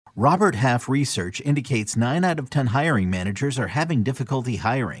Robert Half research indicates 9 out of 10 hiring managers are having difficulty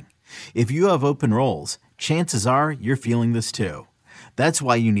hiring. If you have open roles, chances are you're feeling this too. That's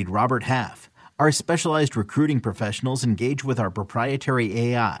why you need Robert Half. Our specialized recruiting professionals engage with our proprietary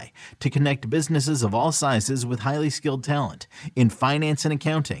AI to connect businesses of all sizes with highly skilled talent in finance and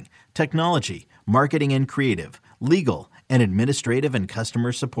accounting, technology, marketing and creative, legal, and administrative and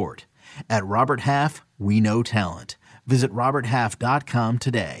customer support. At Robert Half, we know talent. Visit roberthalf.com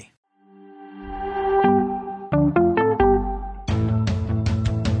today.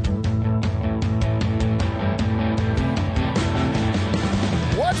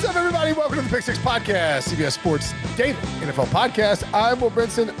 What's up, everybody? Welcome to the Pick Six Podcast, CBS Sports Daily NFL Podcast. I'm Will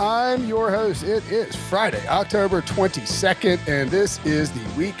Brinson. I'm your host. It is Friday, October 22nd, and this is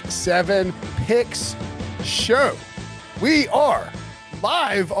the Week 7 Picks Show. We are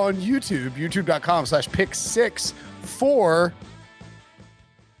live on YouTube, youtube.com/pick6 for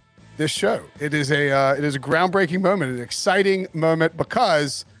this show. It is a groundbreaking moment, an exciting moment,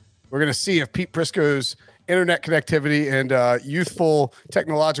 because we're going to see if Pete Prisco's internet connectivity and youthful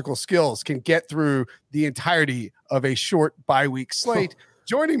technological skills can get through the entirety of a short bye-week slate.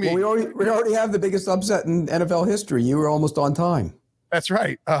 Joining me, well, we already have the biggest upset in NFL history. You were almost on time. That's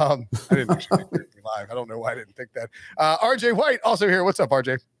right. I didn't actually think live. I don't know why I didn't think that. RJ White also here. What's up,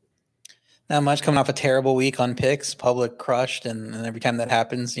 RJ? Not much. Coming off a terrible week on picks, public crushed, and every time that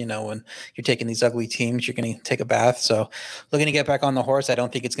happens, you know, when you're taking these ugly teams, you're going to take a bath. So looking to get back on the horse. I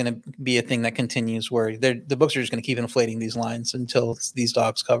don't think it's going to be a thing that continues where the books are just going to keep inflating these lines until these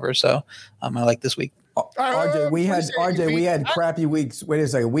dogs cover. So I like this week. RJ, we had crappy weeks. Wait a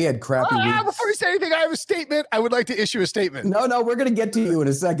second. We had crappy weeks. Before you say anything, I have a statement. I would like to issue a statement. No, we're going to get to you in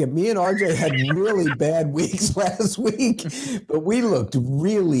a second. Me and RJ had really bad weeks last week, but we looked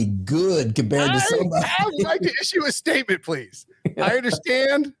really good compared to somebody. I would like to issue a statement, please. I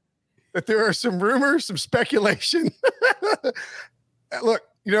understand that there are some rumors, some speculation. Look,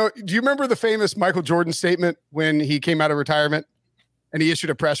 you know, do you remember the famous Michael Jordan statement when he came out of retirement and he issued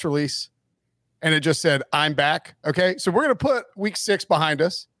a press release? And it just said, I'm back. Okay. So we're going to put week 6 behind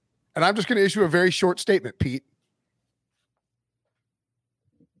us. And I'm just going to issue a very short statement, Pete.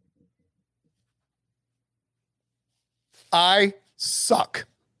 I suck.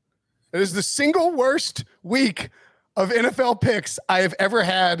 It is the single worst week of NFL picks I have ever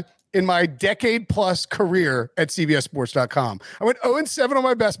had in my decade-plus career at CBSSports.com. I went 0-7 on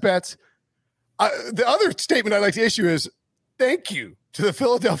my best bets. The other statement I'd like to issue is thank you to the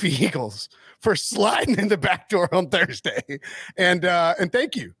Philadelphia Eagles for sliding in the back door on Thursday. And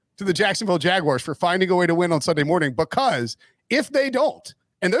thank you to the Jacksonville Jaguars for finding a way to win on Sunday morning, because if they don't,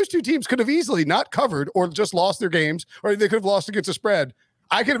 and those two teams could have easily not covered or just lost their games, or they could have lost against a spread,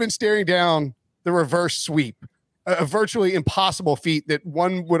 I could have been staring down the reverse sweep, a virtually impossible feat that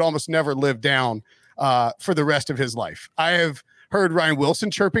one would almost never live down for the rest of his life. I have heard Ryan Wilson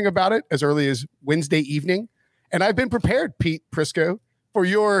chirping about it as early as Wednesday evening, and I've been prepared, Pete Prisco, for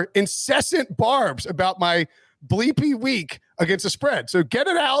your incessant barbs about my bleepy week against the spread. So get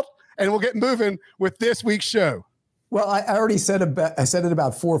it out, and we'll get moving with this week's show. Well, I already said it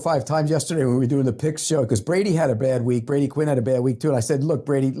about 4 or 5 times yesterday when we were doing the picks show, because Brady had a bad week. Brady Quinn had a bad week too. And I said, look,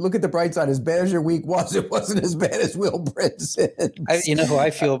 Brady, look at the bright side. As bad as your week was, it wasn't as bad as Will Brinson. You know who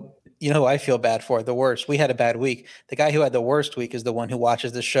I feel bad for? The worst. We had a bad week. The guy who had the worst week is the one who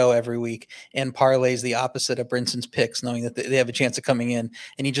watches the show every week and parlays the opposite of Brinson's picks, knowing that they have a chance of coming in.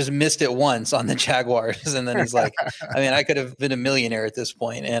 And he just missed it once on the Jaguars, and then he's like, I mean, I could have been a millionaire at this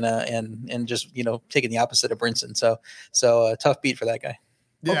point, and just, you know, taking the opposite of Brinson. So tough beat for that guy.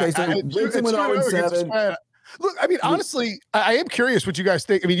 Yeah, okay, so Brinson went 0-7. Look, I mean, honestly, I am curious what you guys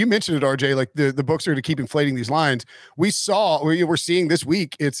think. I mean, you mentioned it, RJ, like the books are going to keep inflating these lines. We're seeing this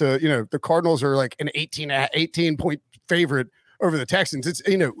week, it's the Cardinals are like an 18 point favorite over the Texans. It's,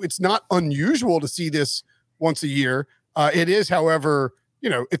 it's not unusual to see this once a year. It is, however,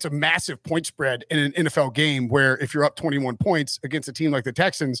 it's a massive point spread in an NFL game where if you're up 21 points against a team like the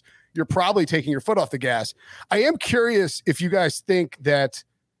Texans, you're probably taking your foot off the gas. I am curious if you guys think that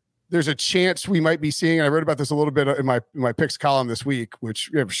there's a chance we might be seeing, and I wrote about this a little bit in my picks column this week,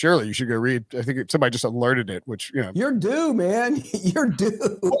 which surely you should go read. I think somebody just alerted it, which, You're due, man. You're due.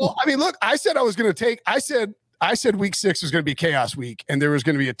 Well, I mean, look, I said week 6 was going to be chaos week, and there was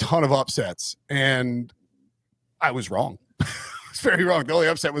going to be a ton of upsets, and I was wrong. I was very wrong. The only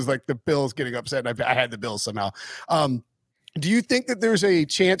upset was like the Bills getting upset, and I had the Bills somehow. Do you think that there's a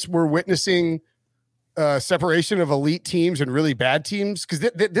chance we're witnessing separation of elite teams and really bad teams? Because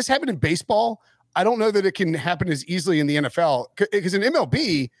this happened in baseball. I don't know that it can happen as easily in the NFL, because in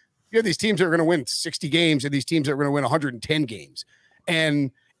MLB, you have these teams that are going to win 60 games and these teams that are going to win 110 games.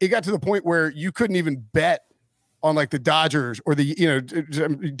 And it got to the point where you couldn't even bet on like the Dodgers or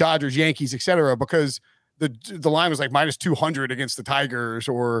the, Dodgers, Yankees, et cetera, because the line was like minus 200 against the Tigers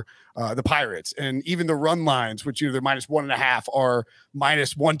or the Pirates. And even the run lines, which, they're minus 1.5, are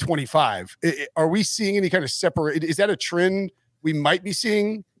minus 125. Are we seeing any kind of separate? Is that a trend we might be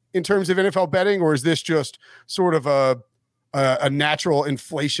seeing in terms of NFL betting, or is this just sort of a natural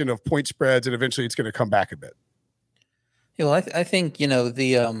inflation of point spreads and eventually it's going to come back a bit? Well, I think,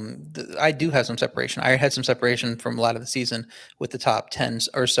 I do have some separation. I had some separation from a lot of the season with the top 10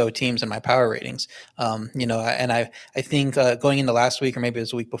 or so teams in my power ratings. And I think going into last week, or maybe it was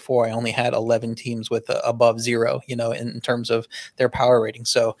the week before, I only had 11 teams with above 0, in terms of their power rating.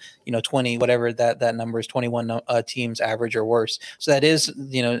 So, 20, whatever that number is, 21 teams average or worse. So that is,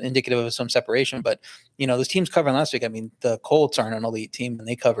 indicative of some separation. But, those teams covering last week, I mean, the Colts aren't an elite team and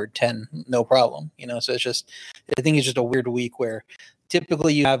they covered 10, no problem. So it's just, I think it's just a weird week where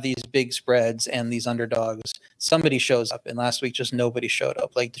typically you have these big spreads and these underdogs. Somebody shows up, and last week just nobody showed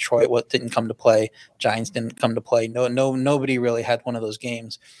up. Like Detroit didn't come to play, Giants didn't come to play. Nobody really had one of those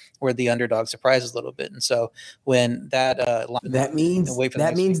games where the underdog surprises a little bit. And so when that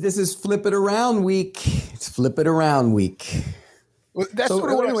means this is flip it around week. It's flip it around week. Well, that's so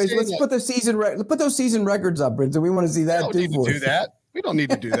sort of anyways, let's put those season records up, Brinson. We want to see that. We don't need to do that. We don't need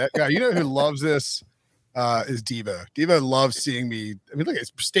to do that. Guy, who loves this is Devo. Devo loves seeing me. I mean, look at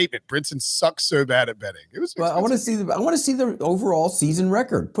his statement. Brinson sucks so bad at betting. I want to see the overall season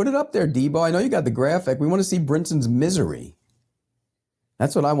record. Put it up there, Devo. I know you got the graphic. We want to see Brinson's misery.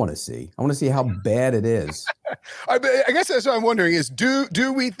 That's what I want to see. I want to see how bad it is. I guess that's what I'm wondering is do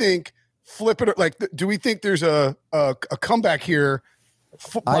we think flip it, like, do we think there's a comeback here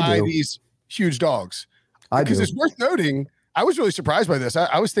by these huge dogs? Because it's worth noting, I was really surprised by this.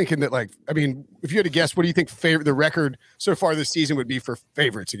 I was thinking that, if you had to guess, what do you think the record so far this season would be for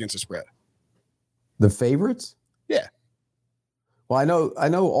favorites against the spread? The favorites? Yeah. Well, I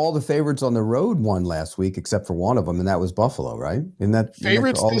know all the favorites on the road won last week, except for one of them, and that was Buffalo, right? And that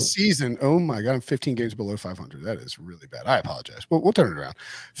favorites this season. Oh my God, I'm 15 games below 500. That is really bad. I apologize. We'll turn it around.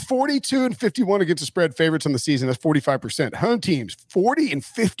 42-51 against the spread. Favorites on the season. That's 45%. Home teams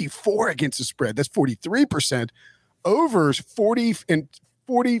 40-54 against the spread. That's 43%. Overs 40,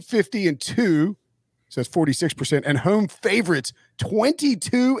 50, and 2. So that's 46%. And home favorites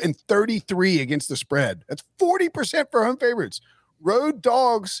 22-33 against the spread. That's 40% for home favorites. Road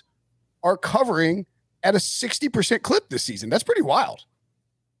dogs are covering at a 60% clip this season. That's pretty wild.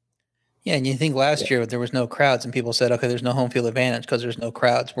 Yeah, and you think last year there was no crowds, and people said, okay, there's no home field advantage because there's no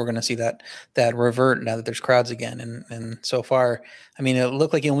crowds. We're going to see that revert now that there's crowds again. And so far, I mean, it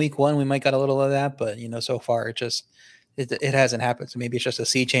looked like in week 1 we might got a little of that, but so far it hasn't happened. So maybe it's just a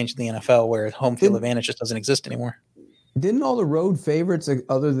sea change in the NFL where home field advantage just doesn't exist anymore. Didn't all the road favorites,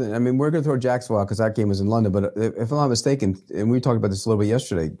 other than, we're going to throw Jacksonville out because that game was in London, but if I'm not mistaken, and we talked about this a little bit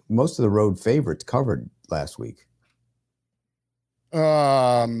yesterday, most of the road favorites covered last week.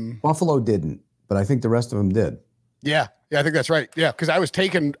 Buffalo didn't, but I think the rest of them did. Yeah, I think that's right. Yeah, because I was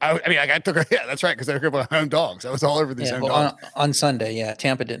taken. That's right. Because I took home dogs. I was all over these home dogs on Sunday. Yeah,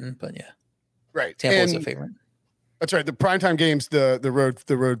 Tampa didn't, but yeah, right. Tampa was a favorite. That's right. The primetime games, the road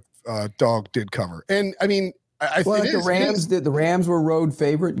dog did cover, and the Rams were road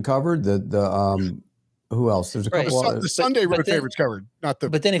favorite and covered. Who else? There's a couple. The Sunday road favorites covered, not the.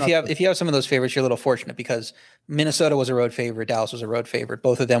 But then if you have some of those favorites, you're a little fortunate because Minnesota was a road favorite, Dallas was a road favorite.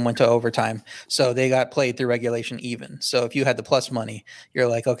 Both of them went to overtime, so they got played through regulation even. So if you had the plus money, you're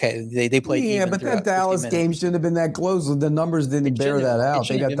like, okay, they played. Yeah, but that Dallas game shouldn't have been that close. The numbers didn't bear that out.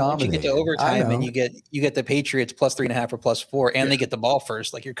 They got dominated. You get to overtime and you get the Patriots plus 3.5 or plus 4, and they get the ball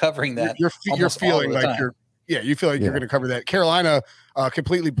first. Like you're covering that. You're feeling like you're. Yeah, you feel like you're going to cover that. Carolina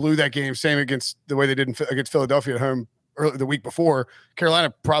completely blew that game. Same against the way they did against Philadelphia at home the week before.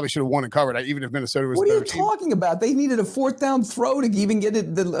 Carolina probably should have won and covered, even if Minnesota was. What are you talking about? They needed a 4th down throw to even get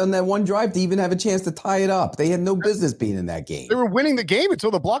it on that one drive to even have a chance to tie it up. They had no business being in that game. They were winning the game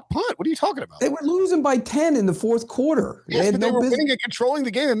until the block punt. What are you talking about? They were losing by 10 in the 4th quarter. Yes, they were winning and controlling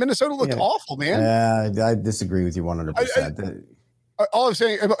the game, and Minnesota looked awful, man. I disagree with you 100%. All I'm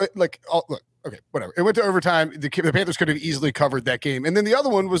saying, look. Okay, whatever. It went to overtime. The Panthers could have easily covered that game. And then the other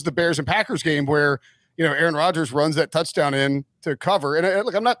one was the Bears and Packers game where, Aaron Rodgers runs that touchdown in to cover. And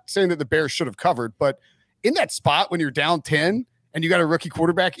look, I'm not saying that the Bears should have covered, but in that spot when you're down 10 and you got a rookie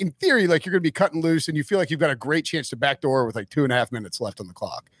quarterback, in theory, like you're going to be cutting loose and you feel like you've got a great chance to backdoor with like 2.5 minutes left on the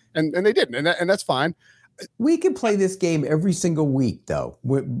clock. And they didn't. And that's fine. We can play this game every single week, though.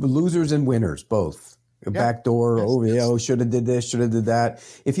 Losers and winners, both. backdoor, should have did this, should have did that.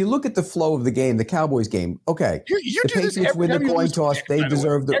 If you look at the flow of the game, the Cowboys game, okay, you the Patriots win the coin toss, they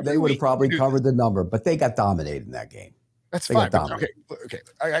deserve they would have probably covered the number, but they got dominated in that game. That's fine. Okay.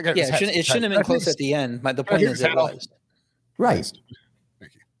 I got it shouldn't have been close at the end. The point is it was. Right.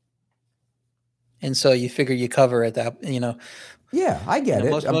 Thank you. And so you figure you cover at that, Yeah, I get it.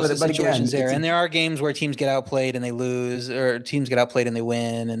 Most of the situations again, there. And there are games where teams get outplayed and they lose, or teams get outplayed and they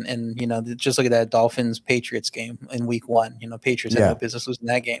win. And just look at that Dolphins-Patriots game in week 1. Patriots had no business losing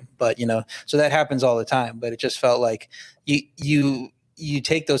that game. But, so that happens all the time. But it just felt like you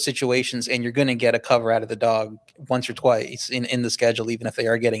take those situations and you're going to get a cover out of the dog once or twice in the schedule, even if they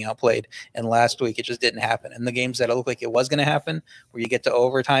are getting outplayed. And last week, it just didn't happen. And the games that it looked like it was going to happen, where you get to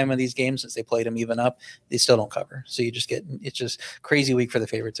overtime of these games, since they played them even up, they still don't cover. So it's just crazy week for the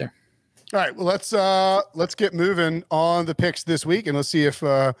favorites there. All right. Well, let's get moving on the picks this week, and let's see if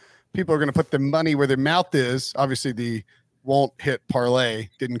people are going to put their money where their mouth is. Obviously, the won't hit parlay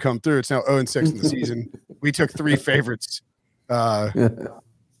didn't come through. It's now 0-6 in the season. We took 3 favorites. So the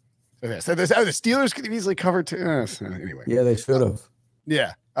Steelers could have easily covered too. Anyway. Yeah, they should have.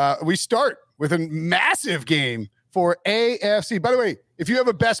 Yeah. We start with a massive game for AFC. By the way, if you have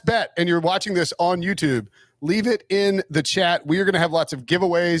a best bet and you're watching this on YouTube, leave it in the chat. We are going to have lots of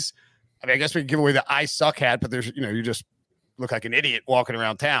giveaways. I guess we can give away the I suck hat, but there's, you just look like an idiot walking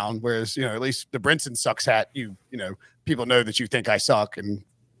around town. Whereas, at least the Brinson sucks hat, people know that you think I suck, and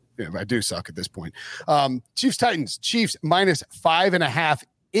I do suck at this point. Chiefs Titans minus 5.5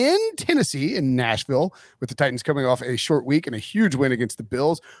 in Tennessee, in Nashville, with the Titans coming off a short week and a huge win against the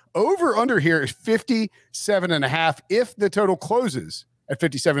Bills. Over under here is 57.5. If the total closes at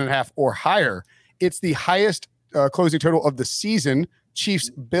 57.5 or higher, it's the highest closing total of the season. Chiefs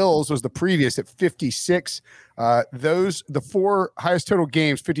Bills was the previous at 56. The 4 highest total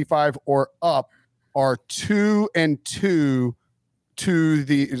games, 55 or up, are 2-2 to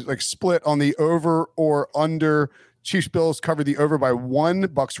the split on the over or under. Chiefs Bills covered the over by 1.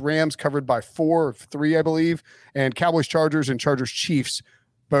 Bucks Rams covered by 4 of 3, I believe. And Cowboys Chargers and Chargers Chiefs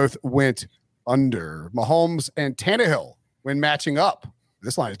both went under. Mahomes and Tannehill when matching up.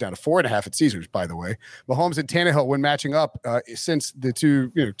 This line is down to 4.5 at Caesars, by the way. Mahomes and Tannehill when matching up since the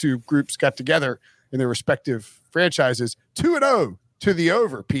two groups got together in their respective franchises. 2-0 to the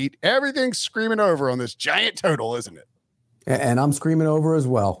over, Pete. Everything's screaming over on this giant total, isn't it? And I'm screaming over as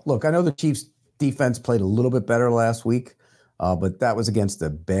well. Look, I know the Chiefs defense played a little bit better last week, but that was against a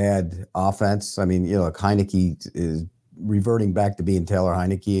bad offense. I mean, Heineke is reverting back to being Taylor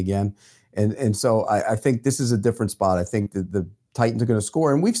Heineke again. And so I think this is a different spot. I think that the Titans are going to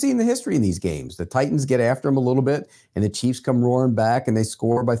score. And we've seen the history in these games. The Titans get after them a little bit, and the Chiefs come roaring back, and they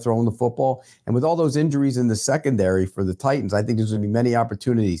score by throwing the football. And with all those injuries in the secondary for the Titans, I think there's going to be many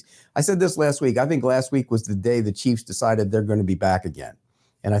opportunities. I said this last week. I think last week was the day the Chiefs decided they're going to be back again.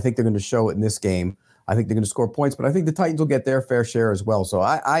 And I think they're going to show it in this game. I think they're going to score points, but I think the Titans will get their fair share as well. So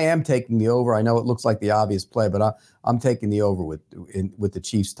I am taking the over. I know it looks like the obvious play, but I'm taking the over with the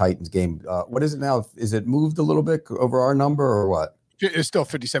Chiefs-Titans game. What is it now? Is it moved a little bit over our number or what? It's still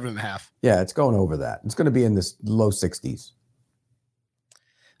 57.5. Yeah, it's going over that. It's going to be in this low 60s.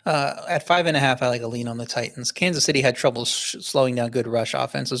 At 5.5, I like a lean on the Titans. Kansas City had trouble slowing down good rush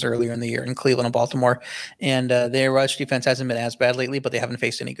offenses earlier in the year in Cleveland and Baltimore, and their rush defense hasn't been as bad lately, but they haven't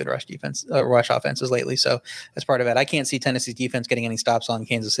faced any good rush offenses lately. So that's part of it. I can't see Tennessee's defense getting any stops on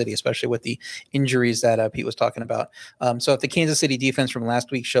Kansas City, especially with the injuries that Pete was talking about. So if the Kansas City defense from last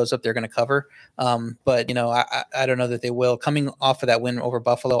week shows up, they're going to cover. But I don't know that they will. Coming off of that win over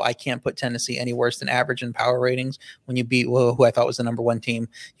Buffalo, I can't put Tennessee any worse than average in power ratings. When you beat who I thought was the number 1 team,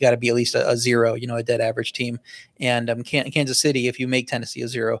 you got to be at least a 0, a dead average team. And Kansas City, if you make Tennessee a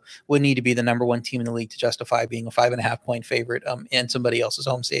 0, would need to be the number 1 team in the league to justify being a 5.5 point favorite in somebody else's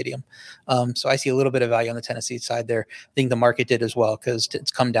home stadium. So I see a little bit of value on the Tennessee side there. I think the market did as well, because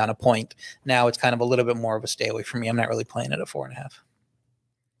it's come down a point. Now it's kind of a little bit more of a stay away from me. I'm not really playing it at 4.5.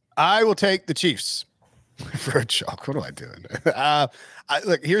 I will take the Chiefs for a chalk. What am I doing?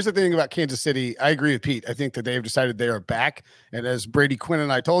 Look, here's the thing about Kansas City. I agree with Pete. I think that they have decided they are back. And as Brady Quinn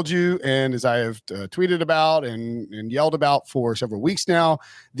and I told you, and as I have tweeted about and yelled about for several weeks now,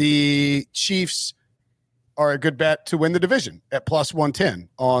 the Chiefs are a good bet to win the division at plus 110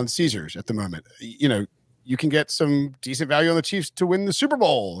 on Caesars at the moment. You can get some decent value on the Chiefs to win the Super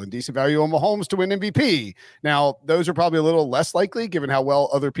Bowl and decent value on Mahomes to win MVP. Now, those are probably a little less likely given how well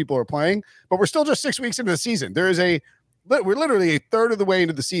other people are playing, but we're still just 6 weeks into the season. We're literally a third of the way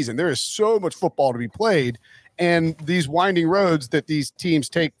into the season. There is so much football to be played, and these winding roads that these teams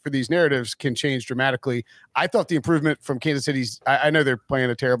take for these narratives can change dramatically. I thought the improvement from Kansas City's, I know they're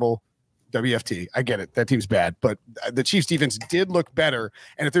playing a terrible WFT. I get it. That team's bad, but the Chiefs defense did look better.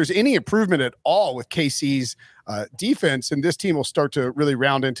 And if there's any improvement at all with KC's defense, and this team will start to really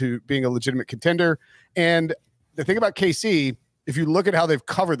round into being a legitimate contender. And the thing about KC, if you look at how they've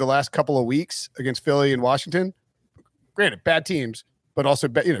covered the last couple of weeks against Philly and Washington, granted, bad teams, but also,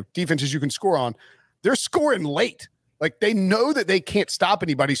 defenses you can score on, they're scoring late. Like, they know that they can't stop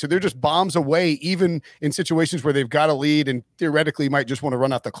anybody, so they're just bombs away, even in situations where they've got a lead and theoretically might just want to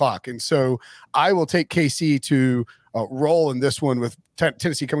run out the clock. And so I will take KC to roll in this one, with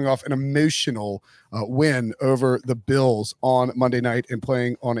Tennessee coming off an emotional win over the Bills on Monday night and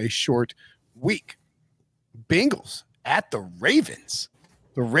playing on a short week. Bengals at the Ravens.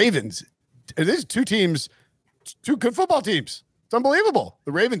 The Ravens, these two teams, two good football teams. It's unbelievable.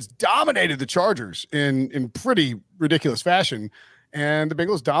 The Ravens dominated the Chargers in pretty ridiculous fashion, and the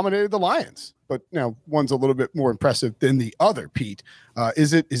Bengals dominated the Lions. But one's a little bit more impressive than the other. Pete,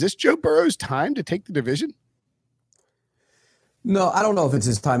 is this Joe Burrow's time to take the division? No, I don't know if it's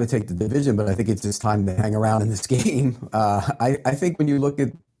his time to take the division, but I think it's his time to hang around in this game. I think when you look at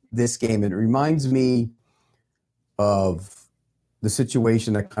this game, it reminds me of the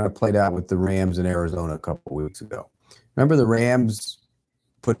situation that kind of played out with the Rams in Arizona a couple of weeks ago. Remember, the Rams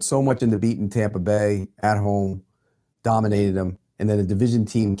put so much into beating Tampa Bay at home, dominated them, and then a division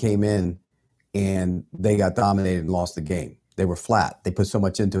team came in and they got dominated and lost the game. They were flat. They put so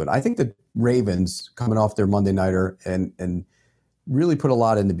much into it. I think the Ravens, coming off their Monday nighter and really put a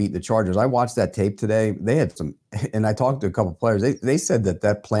lot into beating the Chargers. I watched that tape today. They had some, and I talked to a couple of players. They said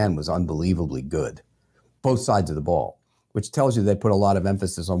that plan was unbelievably good, both sides of the ball, which tells you they put a lot of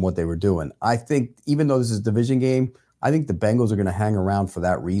emphasis on what they were doing. I think even though this is a division game, I think the Bengals are going to hang around for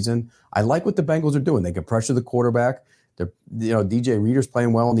that reason. I like what the Bengals are doing. They can pressure the quarterback. They're, DJ Reader's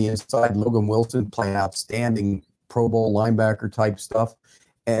playing well on the inside. Logan Wilson playing outstanding Pro Bowl linebacker type stuff.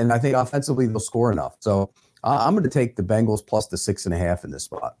 And I think offensively they'll score enough. So I'm going to take the Bengals plus the 6.5 in this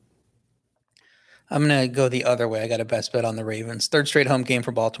spot. I'm going to go the other way. I got a best bet on the Ravens. Third straight home game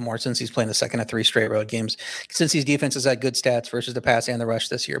for Baltimore since he's playing the second of 3 straight road games. Since his defense has had good stats versus the pass and the rush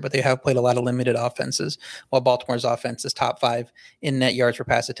this year, but they have played a lot of limited offenses, while Baltimore's offense is top 5 in net yards per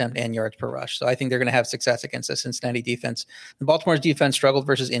pass attempt and yards per rush. So I think they're going to have success against the Cincinnati defense. The Baltimore's defense struggled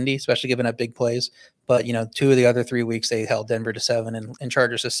versus Indy, especially giving up big plays. But, 2 of the other 3 weeks, they held Denver to 7 and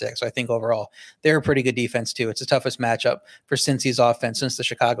Chargers to 6. So I think overall, they're a pretty good defense, too. It's the toughest matchup for Cincy's offense since the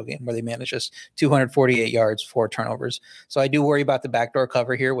Chicago game, where they managed just 248 yards, 4 turnovers. So I do worry about the backdoor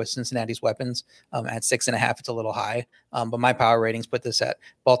cover here with Cincinnati's weapons. At 6.5, it's a little high. But my power ratings put this at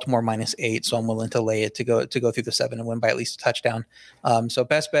Baltimore -8. So I'm willing to lay it to go through the 7 and win by at least a touchdown. So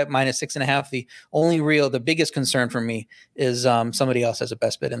best bet -6.5. The biggest concern for me is somebody else has a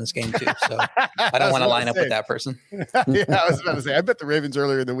best bet in this game, too. So I don't want to line up with that person. Yeah, I was about to say, I bet the Ravens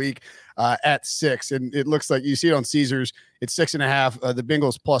earlier in the week at 6, and it looks like you see it on Caesars. It's 6.5. The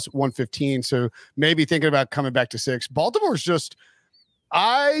Bengals plus 115. So maybe thinking about coming back to 6. Baltimore's just,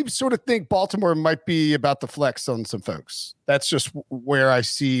 I sort of think Baltimore might be about the flex on some folks. That's just where I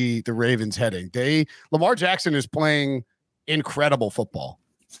see the Ravens heading. Lamar Jackson is playing incredible football.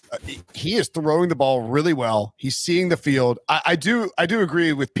 He is throwing the ball really well. He's seeing the field. I do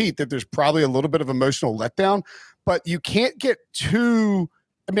agree with Pete that there's probably a little bit of emotional letdown, but you can't get too.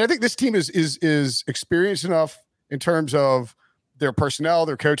 I mean, I think this team is experienced enough in terms of their personnel,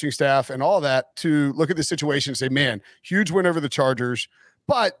 their coaching staff, and all that to look at the situation and say, "Man, huge win over the Chargers,"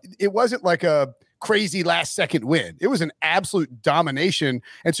 but it wasn't like a crazy last second win. It was an absolute domination.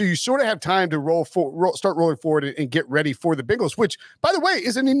 And so you sort of have time to start rolling forward and get ready for the Bengals, which, by the way,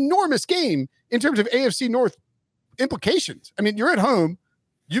 is an enormous game in terms of AFC North implications. I mean, you're at home,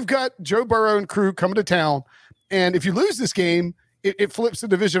 you've got Joe Burrow and crew coming to town. And if you lose this game, it flips the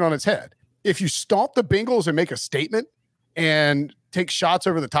division on its head. If you stomp the Bengals and make a statement and take shots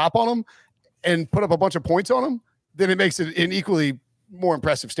over the top on them and put up a bunch of points on them, then it makes it an equally more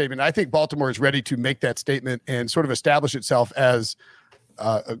impressive statement. I think Baltimore is ready to make that statement and sort of establish itself as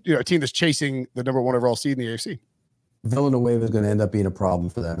a team that's chasing the number 1 overall seed in the AFC. Villanueva is going to end up being a problem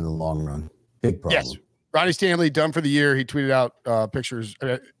for them in the long run. Big problem. Yes. Ronnie Stanley done for the year. He tweeted out pictures.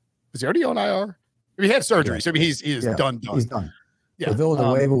 Is he already on IR? He had surgery. Yeah. So I mean, he's done. He's done. Yeah. So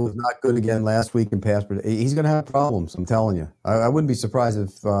Villanueva was not good again last week and past, but he's going to have problems. I'm telling you. I wouldn't be surprised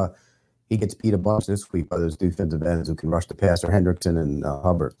if he gets beat a bunch this week by those defensive ends who can rush the passer, Hendrickson and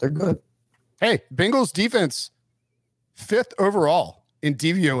Hubbard. They're good. Hey, Bengals defense, 5th overall in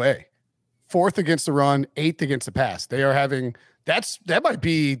DVOA, 4th against the run, 8th against the pass. They are having that might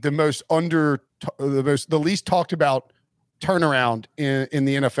be the least talked about turnaround in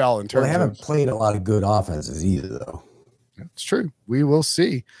the NFL in terms. They haven't played a lot of good offenses either, though. That's true. We will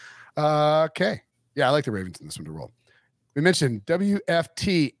see. Okay. Yeah, I like the Ravens in this one to roll. We mentioned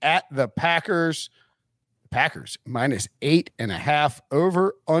WFT at the Packers. Packers minus 8.5,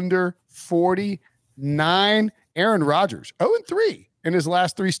 over under 49. Aaron Rodgers 0-3 in his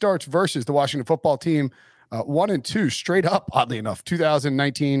last 3 starts versus the Washington football team. 1-2 straight up, oddly enough.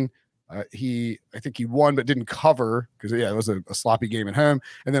 2019, I think he won but didn't cover because it was a sloppy game at home,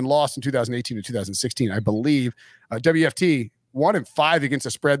 and then lost in 2018 and 2016, I believe. WFT 1-5 against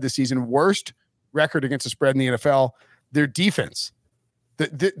the spread this season, worst record against the spread in the NFL. Their defense,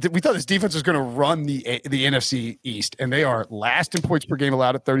 we thought this defense was going to run the NFC East, and they are last in points per game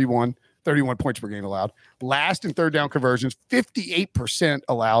allowed at 31 points per game allowed, last in third down conversions, 58%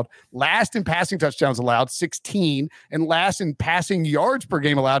 allowed, last in passing touchdowns allowed, 16, and last in passing yards per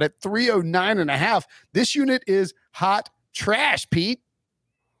game allowed at 309.5. This unit is hot trash, Pete.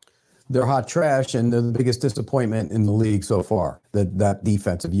 They're hot trash, and they're the biggest disappointment in the league so far, that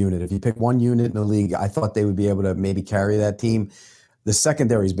defensive unit. If you pick one unit in the league, I thought they would be able to maybe carry that team. The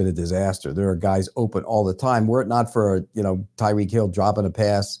secondary has been a disaster. There are guys open all the time. Were it not for, Tyreek Hill dropping a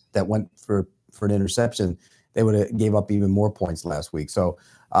pass that went for an interception, they would have gave up even more points last week. So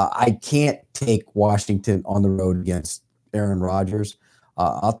I can't take Washington on the road against Aaron Rodgers.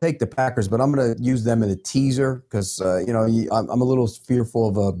 I'll take the Packers, but I'm going to use them in a teaser because, I'm a little fearful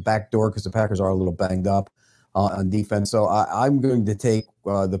of a backdoor because the Packers are a little banged up on defense. So I'm going to take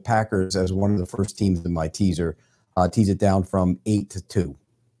the Packers as one of the first teams in my teaser. Tease it down from 8-2.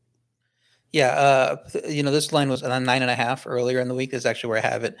 Yeah, this line was 9.5 earlier in the week. This is actually where I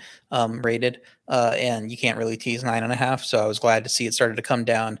have it rated, and you can't really tease 9.5. So I was glad to see it started to come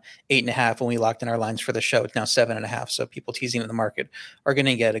down 8.5 when we locked in our lines for the show. It's now 7.5. So people teasing in the market are going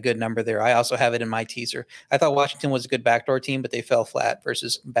to get a good number there. I also have it in my teaser. I thought Washington was a good backdoor team, but they fell flat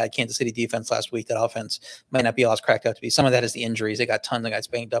versus bad Kansas City defense last week. That offense might not be all it's cracked out to be. Some of that is the injuries. They got tons of guys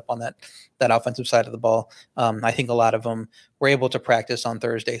banged up on that offensive side of the ball. I think a lot of them were able to practice on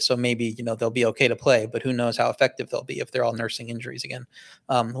Thursday, so maybe they'll be okay to play, but who knows how effective they'll be if they're all nursing injuries again.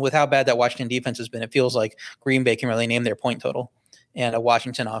 With how bad that Washington defense has been, it feels like Green Bay can really name their point total, and a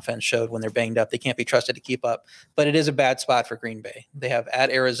Washington offense showed when they're banged up they can't be trusted to keep up. But it is a bad spot for Green Bay. They have at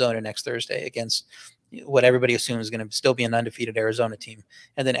Arizona next Thursday against what everybody assumes is going to still be an undefeated Arizona team,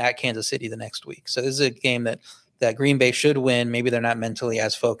 and then at Kansas City the next week. So this is a game that Green Bay should win. Maybe they're not mentally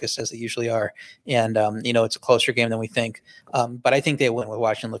as focused as they usually are. And, it's a closer game than we think. But I think they win with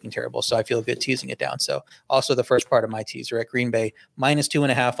Washington looking terrible. So I feel good teasing it down. So also the first part of my teaser at Green Bay, minus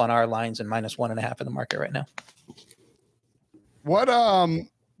 2.5 on our lines and minus 1.5 in the market right now. What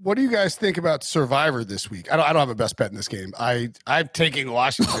do you guys think about Survivor this week? I don't have a best bet in this game. I'm taking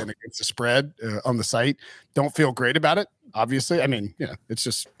Washington against the spread on the site. Don't feel great about it, obviously. I mean,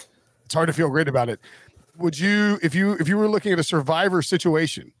 it's hard to feel great about it. Would you, if you were looking at a Survivor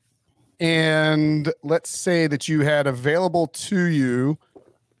situation, and let's say that you had available to you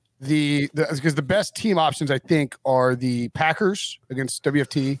because the best team options I think are the Packers against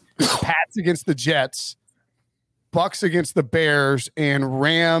WFT, Pats against the Jets, Bucks against the Bears, and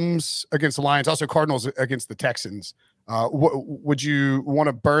Rams against the Lions, also Cardinals against the Texans. Would you want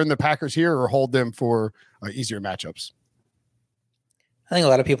to burn the Packers here or hold them for easier matchups? I think a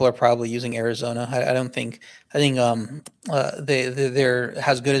lot of people are probably using Arizona. I think they're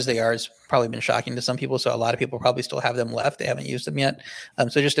as good as they are has probably been shocking to some people. So a lot of people probably still have them left. They haven't used them yet.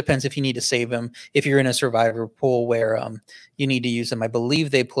 So it just depends if you need to save them. If you're in a Survivor pool where you need to use them, I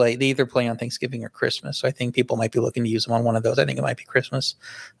believe they either play on Thanksgiving or Christmas. So I think people might be looking to use them on one of those. I think it might be Christmas.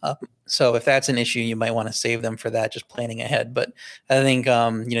 So if that's an issue, you might want to save them for that, just planning ahead. But I think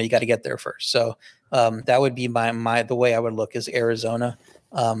you got to get there first. So that would be the way I would look is Arizona.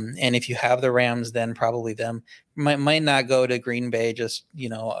 And if you have the Rams, then probably them. Might not go to Green Bay just,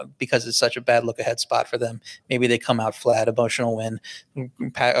 because it's such a bad look ahead spot for them. Maybe they come out flat, emotional win.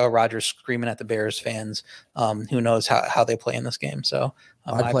 Rodgers screaming at the Bears fans. Who knows how they play in this game. So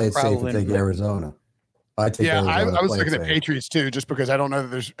I play it safe and take Arizona. I was looking at Patriots too, just because I don't know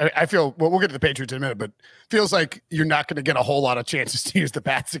that I feel, we'll get to the Patriots in a minute, but feels like you're not going to get a whole lot of chances to use the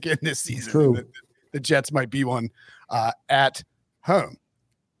Pats again this season. True. The Jets might be one at home.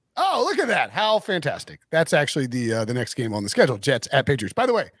 Oh, look at that. How fantastic. That's actually the next game on the schedule, Jets at Patriots. By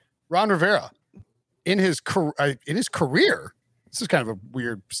the way, Ron Rivera, in his career, this is kind of a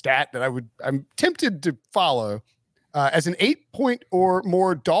weird stat that I'm tempted to follow. As an 8-point or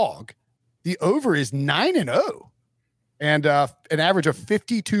more dog, the over is 9-0 and an average of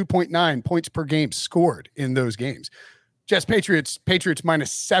 52.9 points per game scored in those games. Jets Patriots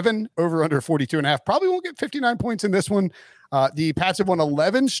 -7 over under 42.5. Probably won't get 59 points in this one. The Pats have won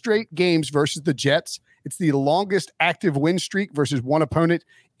 11 straight games versus the Jets It's the longest active win streak versus one opponent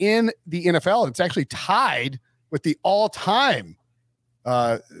in the NFL. It's actually tied with the all-time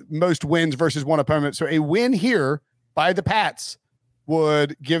most wins versus one opponent. So a win here by the Pats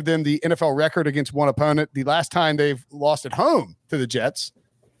would give them the NFL record against one opponent. The last time they've lost at home to the Jets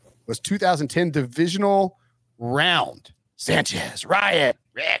was 2010 divisional round. Sanchez, Ryan,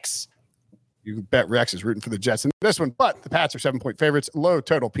 Rex. You can bet Rex is rooting for the Jets in this one, but the Pats are 7-point favorites. Low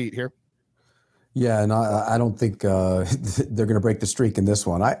total, Pete, here. Yeah, and I don't think they're going to break the streak in this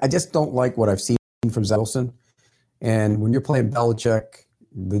one. I just don't like what I've seen from Zach Wilson. And when you're playing Belichick,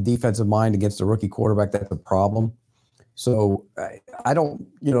 the defensive mind against a rookie quarterback, that's a problem. So I don't,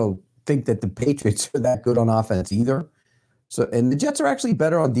 think that the Patriots are that good on offense either. So, and the Jets are actually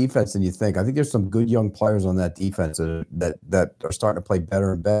better on defense than you think. I think there's some good young players on that defense that are starting to play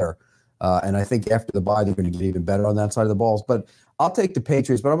better and better. And I think after the bye, they're going to get even better on that side of the balls. But I'll take the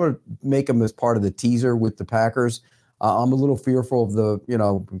Patriots, but I'm going to make them as part of the teaser with the Packers. I'm a little fearful of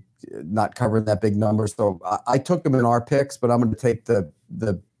the, not covering that big number. So I took them in our picks, but I'm going to take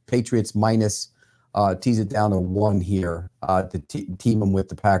the Patriots minus, tease it down to 1 here to team them with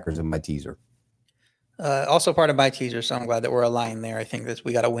the Packers in my teaser. Also part of my teaser, so I'm glad that we're aligned there. I think that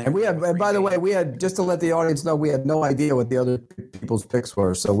we got to win. And by the way, we had, just to let the audience know, we had no idea what the other people's picks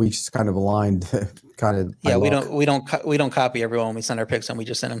were, so we just kind of aligned. Yeah, we don't copy everyone. We send our picks and we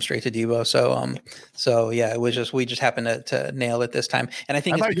just send them straight to Debo. So yeah, it was we just happened to nail it this time. And I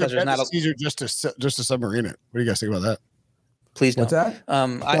think it's because there's not a teaser just to submarine it. What do you guys think about that? Please don't. What's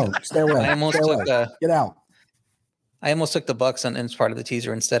that? Stay away. Get out. I almost took the Bucks as part of the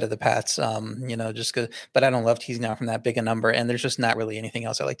teaser instead of the Pats, just because. But I don't love teasing out from that big a number, and there's just not really anything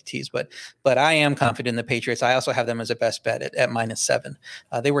else I like to tease. But I am confident in the Patriots. I also have them as a best bet at -7.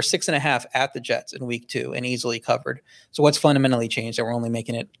 They were 6.5 at the Jets in week 2 and easily covered. So what's fundamentally changed? That we're only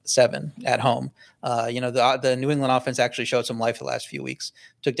making it 7 at home. The New England offense actually showed some life the last few weeks.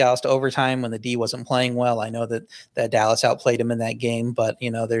 Took Dallas to overtime when the D wasn't playing well. I know that Dallas outplayed them in that game, but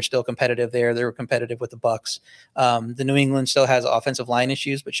they're still competitive there. They were competitive with the Bucks. The New England still has offensive line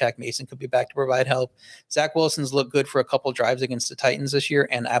issues, but Shaq Mason could be back to provide help. Zach Wilson's looked good for a couple drives against the Titans this year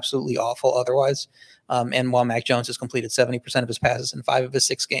and absolutely awful otherwise. And while Mac Jones has completed 70% of his passes in 5 of his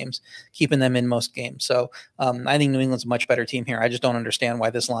 6 games, keeping them in most games. So I think New England's a much better team here. I just don't understand why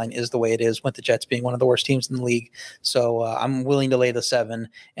this line is the way it is with the Jets being one of the worst teams in the league. So I'm willing to lay the 7.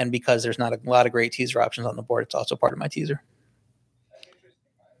 And because there's not a lot of great teaser options on the board, it's also part of my teaser.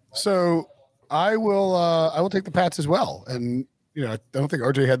 So I will take the Pats as well. And, I don't think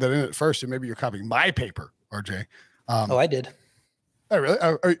RJ had that in at first. And maybe you're copying my paper, RJ. I did. Oh,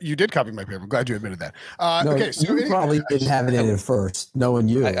 really? You did copy my paper. I'm glad you admitted that. No, okay, so you probably didn't have it in at first, knowing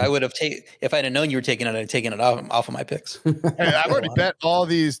you. I would have taken, if I'd have known you were taking it, I'd have taken it off of my picks. Hey, I've already bet all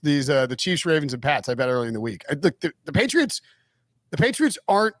these the Chiefs, Ravens, and Pats. I bet early in the week. Look, the Patriots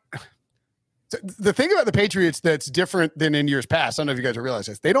aren't. The thing about the Patriots that's different than in years past, I don't know if you guys have realized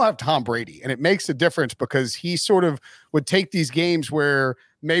this, they don't have Tom Brady, and it makes a difference because he sort of would take these games where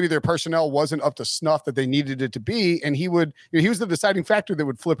maybe their personnel wasn't up to snuff that they needed it to be, and he was the deciding factor that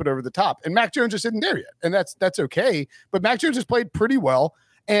would flip it over the top. And Mac Jones just isn't there yet, and that's okay. But Mac Jones has played pretty well,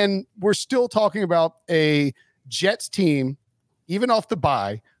 and we're still talking about a Jets team, even off the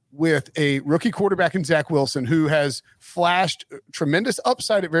bye, with a rookie quarterback in Zach Wilson, who has flashed tremendous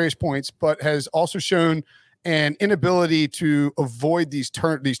upside at various points, but has also shown an inability to avoid these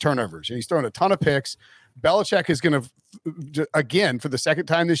turnovers. And he's thrown a ton of picks. Belichick is going to, again, for the second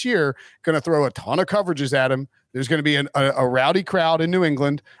time this year, going to throw a ton of coverages at him. There's going to be a rowdy crowd in New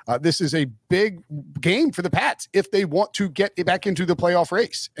England. This is a big game for the Pats if they want to get back into the playoff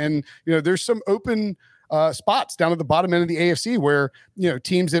race. And, there's some open spots down at the bottom end of the AFC where,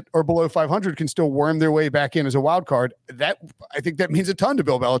 teams that are below 500 can still worm their way back in as a wild card. I think that means a ton to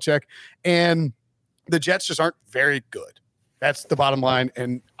Bill Belichick, and the Jets just aren't very good. That's the bottom line.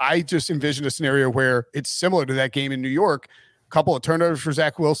 And I just envision a scenario where it's similar to that game in New York. A couple of turnovers for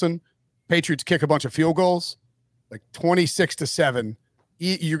Zach Wilson. Patriots kick a bunch of field goals, like 26-7.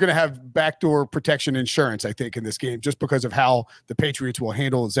 You're going to have backdoor protection insurance, I think, in this game, just because of how the Patriots will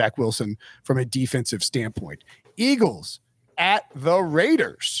handle Zach Wilson from a defensive standpoint. Eagles at the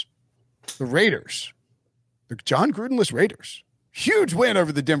Raiders. The John Grudenless Raiders. Huge win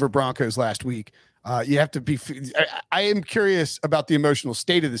over the Denver Broncos last week. You have to be. I am curious about the emotional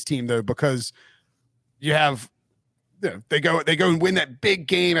state of this team, though, because you have. They go and win that big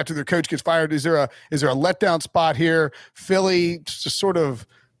game after their coach gets fired. Is there a letdown spot here? Philly just sort of,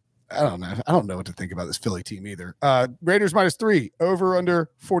 I don't know. I don't know what to think about this Philly team either. Raiders -3 over under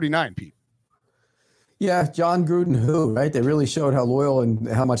 49, Pete. Yeah, John Gruden, who, right? They really showed how loyal and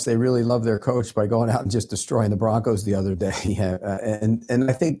how much they really love their coach by going out and just destroying the Broncos the other day. Yeah, and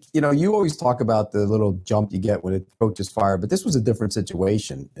I think, you always talk about the little jump you get when a coach is fired, but this was a different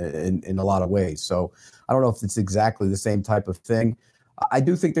situation in a lot of ways. So I don't know if it's exactly the same type of thing. I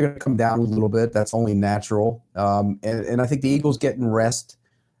do think they're going to come down a little bit. That's only natural. And I think the Eagles getting rest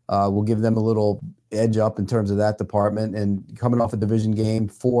will give them a little edge up in terms of that department. And coming off a division game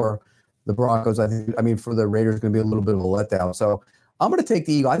for the Broncos, for the Raiders, going to be a little bit of a letdown. So I'm going to take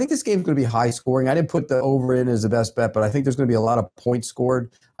the Eagles. I think this game's going to be high scoring. I didn't put the over in as the best bet, but I think there's going to be a lot of points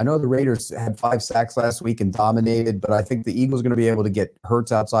scored. I know the Raiders had 5 sacks last week and dominated, but I think the Eagles are going to be able to get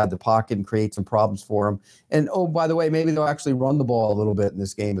Hurts outside the pocket and create some problems for them. And, oh, by the way, maybe they'll actually run the ball a little bit in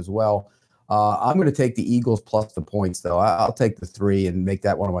this game as well. I'm going to take the Eagles plus the points, though. I'll take the 3 and make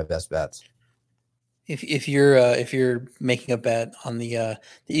that one of my best bets. If you're making a bet on the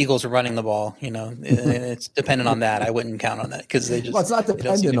Eagles are running the ball, it's dependent on that. I wouldn't count on that because they just. Well, it's not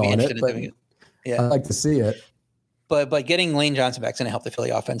dependent on it, but yeah, I'd like to see it. But getting Lane Johnson back is going to help the Philly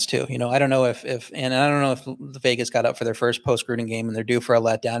offense too. I don't know if I don't know if the Vegas got up for their first post-Gruden game and they're due for a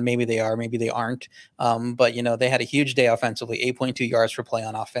letdown. Maybe they are, maybe they aren't. But they had a huge day offensively, 8.2 yards per play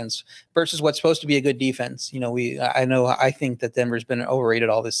on offense versus what's supposed to be a good defense. I think that Denver's been overrated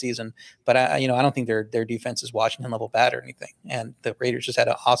all this season, but I don't think their defense is Washington level bad or anything. And the Raiders just had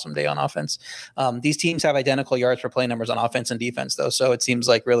an awesome day on offense. These teams have identical yards per play numbers on offense and defense though, so it seems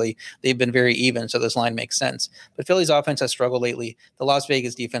like really they've been very even. So this line makes sense. But Philly's offense has struggled lately. The Las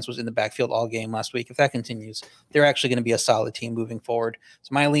Vegas defense was in the backfield all game last week. If that continues, they're actually going to be a solid team moving forward.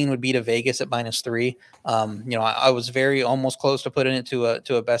 So my lean would be to Vegas at -3. I was very almost close to putting it to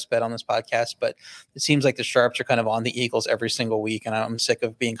a best bet on this podcast, but it seems like the sharps are kind of on the Eagles every single week, and I'm sick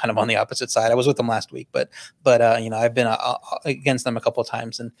of being kind of on the opposite side. I was with them last week, but I've been against them a couple of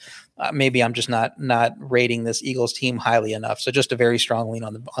times, and maybe I'm just not rating this Eagles team highly enough. So just a very strong lean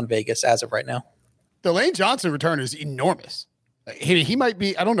on Vegas as of right now. The Lane Johnson return is enormous. He might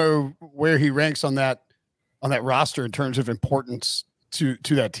be, I don't know where he ranks on that roster in terms of importance to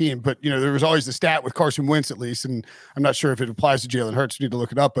that team, but there was always the stat with Carson Wentz at least, and I'm not sure if it applies to Jalen Hurts. You need to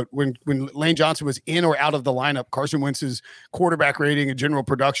look it up. But when Lane Johnson was in or out of the lineup, Carson Wentz's quarterback rating and general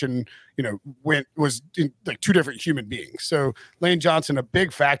production, was in like 2 different human beings. So Lane Johnson, a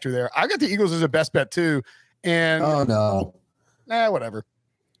big factor there. I got the Eagles as a best bet too. And whatever.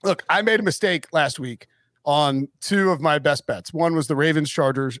 Look, I made a mistake last week on 2 of my best bets. One was the Ravens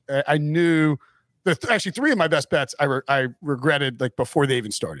Chargers. I knew actually 3 of my best bets I regretted like before they even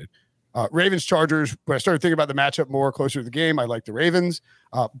started. Ravens Chargers. When I started thinking about the matchup more closer to the game, I liked the Ravens.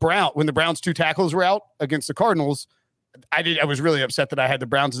 When the Browns 2 tackles were out against the Cardinals, I was really upset that I had the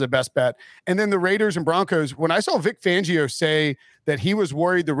Browns as a best bet. And then the Raiders and Broncos, when I saw Vic Fangio say that he was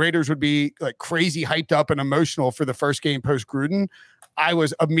worried the Raiders would be like crazy hyped up and emotional for the first game post Gruden, I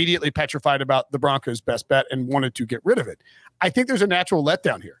was immediately petrified about the Broncos' best bet and wanted to get rid of it. I think there's a natural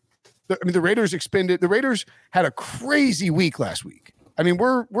letdown here. The Raiders the Raiders had a crazy week last week. I mean,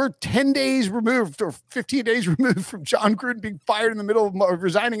 we're 10 days removed or 15 days removed from John Gruden being fired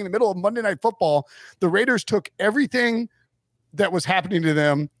resigning in the middle of Monday Night Football. The Raiders took everything that was happening to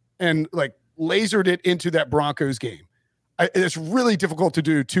them and like lasered it into that Broncos game. It's really difficult to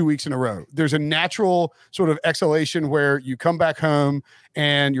do 2 weeks in a row. There's a natural sort of exhalation where you come back home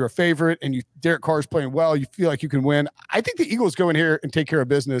and you're a favorite and Derek Carr's playing well. You feel like you can win. I think the Eagles go in here and take care of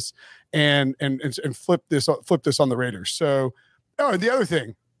business and flip this on the Raiders. So, the other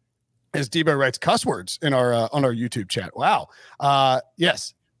thing is Debo writes cuss words in our on our YouTube chat. Wow.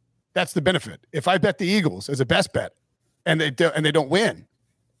 Yes, that's the benefit. If I bet the Eagles as a best bet and they don't win,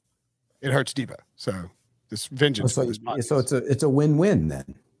 it hurts Debo. So. This vengeance. So it's a win-win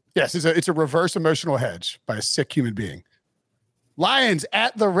then. Yes, it's a reverse emotional hedge by a sick human being. Lions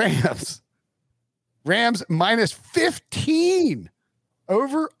at the Rams. Rams -15.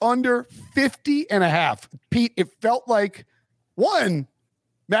 Over under 50.5. Pete, it felt like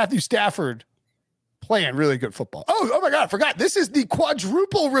Matthew Stafford playing really good football. Oh my God, I forgot. This is the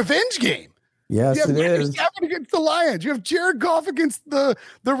quadruple revenge game. Yes, you have it is. Stafford against the Lions. You have Jared Goff against the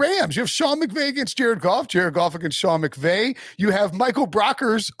Rams. You have Sean McVay against Jared Goff against Sean McVay. You have Michael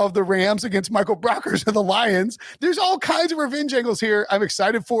Brockers of the Rams against Michael Brockers of the Lions. There's all kinds of revenge angles here. I'm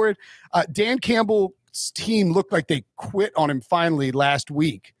excited for it. Dan Campbell's team looked like they quit on him finally last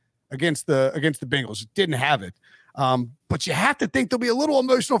week against the Bengals. Didn't have it. But you have to think they'll be a little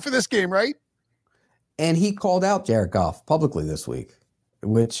emotional for this game, right? And he called out Jared Goff publicly this week.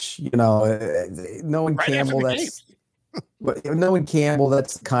 Which, knowing right Campbell, But knowing Campbell,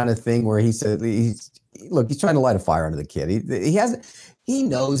 that's the kind of thing where he said he's trying to light a fire under the kid. He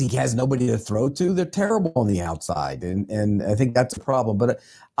knows he has nobody to throw to. They're terrible on the outside, and I think that's a problem. But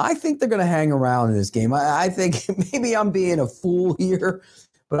I think they're going to hang around in this game. I think maybe I'm being a fool here,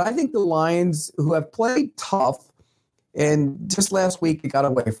 but I think the Lions, who have played tough, and just last week it got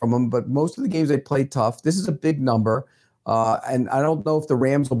away from them, but most of the games they played tough. This is a big number. And I don't know if the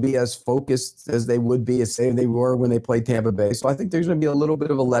Rams will be as focused as they would be, as say they were when they played Tampa Bay. So I think there's going to be a little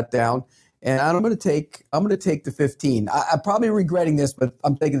bit of a letdown. And I'm going to take the 15. I'm probably regretting this, but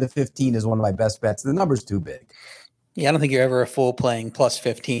I'm taking the 15 as one of my best bets. The number's too big. Yeah, I don't think you're ever a fool playing plus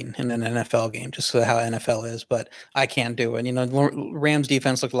 15 in an NFL game, just how NFL is, but I can't do it. Rams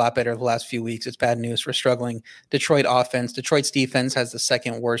defense looked a lot better the last few weeks. It's bad news for struggling Detroit offense. Detroit's defense has the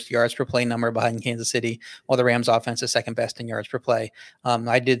second worst yards per play number behind Kansas City, while the Rams offense is second best in yards per play.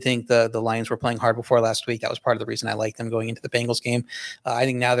 I did think the Lions were playing hard before last week. That was part of the reason I liked them going into the Bengals game. I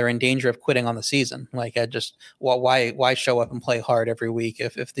think now they're in danger of quitting on the season. Why show up and play hard every week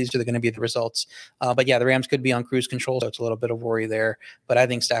if these are going to be the results? But yeah, the Rams could be on cruise control, so it's a little bit of worry there. But I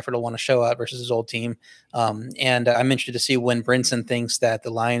think Stafford will want to show out versus his old team. And I'm interested to see when Brinson thinks that the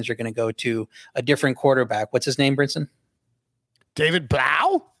Lions are going to go to a different quarterback. What's his name, Brinson? David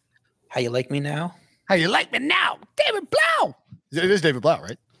Blau? How you like me now? How you like me now? David Blau. It is David Blau,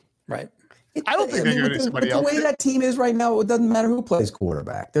 right? Right. I don't think they're doing somebody else. The way that team is right now, it doesn't matter who plays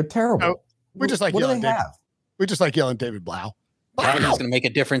quarterback. They're terrible. No, we just like yelling David Blau. I think it's going to make a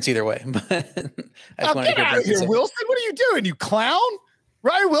difference either way. Get out of here, Wilson. What are you doing, you clown?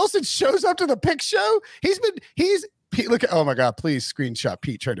 Ryan Wilson shows up to the pick show. Look at, oh my God, please screenshot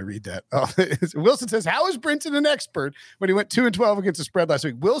Pete trying to read that. Wilson says, how is Brinson an expert when he went 2-12 against the spread last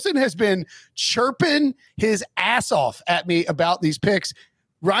week? Wilson has been chirping his ass off at me about these picks.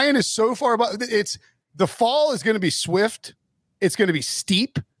 Ryan is so far about the fall is going to be swift. It's going to be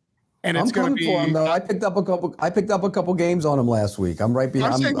steep. And it's going to be. For him, though. I picked up a couple games on him last week. I'm right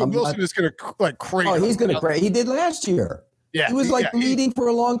behind. I'm saying Wilson is going to crater. Oh, he's going to crater. He did last year. Yeah, he was leading for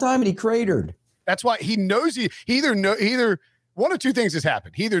a long time, and he cratered. That's why he knows he either one of two things has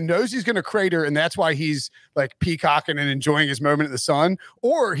happened. He either knows he's going to crater, and that's why he's like peacocking and enjoying his moment in the sun,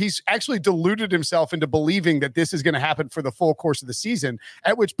 or he's actually deluded himself into believing that this is going to happen for the full course of the season.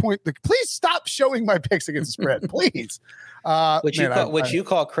 At which point, please stop showing my picks against the spread, please. You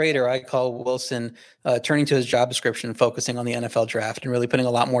call crater, I call Wilson turning to his job description and focusing on the NFL draft and really putting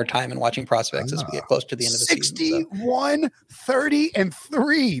a lot more time in watching prospects as we get close to the end of the season. 61, 30, and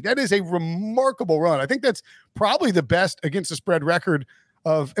 3. That is a remarkable run. I think that's probably the best against the spread record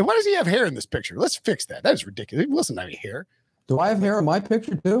of. And why does he have hair in this picture? Let's fix that. That is ridiculous. Wilson doesn't have any hair. Do I have hair in my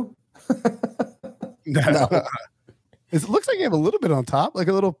picture too? No. It looks like you have a little bit on top, like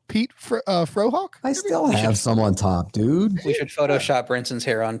a little Pete Frohawk. I still have some on top, dude. We should Photoshop Brinson's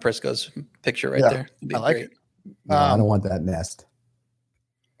hair on Prisco's picture right there. I like it. No, I don't want that nest.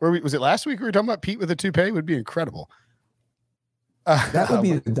 Was it last week we were talking about Pete with a toupee? Would be incredible. That would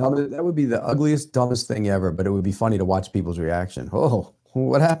be the dumbest. That would be the ugliest, dumbest thing ever. But it would be funny to watch people's reaction. Oh,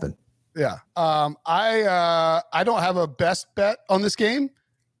 what happened? Yeah. I don't have a best bet on this game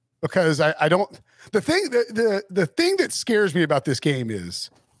because I don't. The thing that scares me about this game is,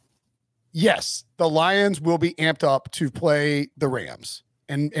 yes, the Lions will be amped up to play the Rams,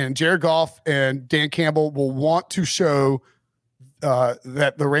 and Jared Goff and Dan Campbell will want to show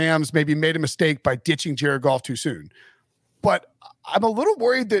that the Rams maybe made a mistake by ditching Jared Goff too soon. But I'm a little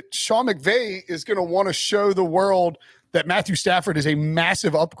worried that Sean McVay is going to want to show the world that Matthew Stafford is a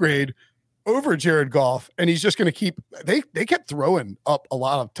massive upgrade over Jared Goff, and he's just going to keep. They kept throwing up a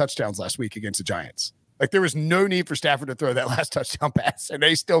lot of touchdowns last week against the Giants. Like there was no need for Stafford to throw that last touchdown pass, and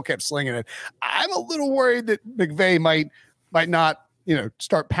they still kept slinging it. I'm a little worried that McVay might not,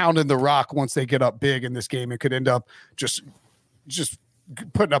 start pounding the rock once they get up big in this game. It could end up just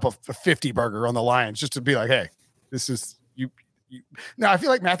putting up a 50 burger on the Lions just to be like, hey, this is you. Now I feel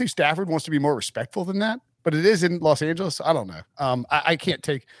like Matthew Stafford wants to be more respectful than that, but it is in Los Angeles. I don't know. I can't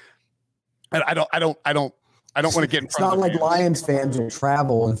take. I don't want to get in front of It's not like Lions fans who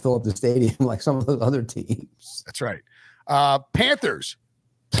travel and fill up the stadium like some of those other teams. That's right. Panthers.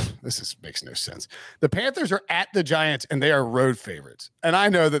 This makes no sense. The Panthers are at the Giants, and they are road favorites. And I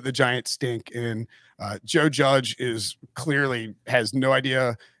know that the Giants stink, and Joe Judge clearly has no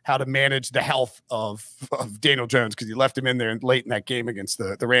idea how to manage the health of Daniel Jones because he left him in there late in that game against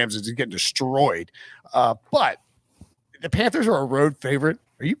the Rams as he's getting destroyed. But the Panthers are a road favorite.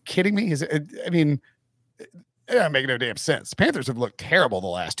 Are you kidding me? It doesn't make no damn sense. The Panthers have looked terrible the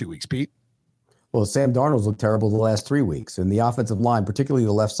last 2 weeks, Pete. Well, Sam Darnold's looked terrible the last 3 weeks, and the offensive line, particularly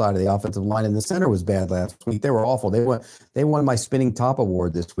the left side of the offensive line, and the center was bad last week. They were awful. They won my spinning top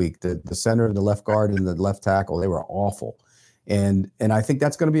award this week. The center, the left guard, and the left tackle, they were awful, and I think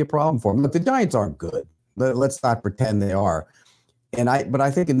that's going to be a problem for them. Look, the Giants aren't good. Let's not pretend they are. But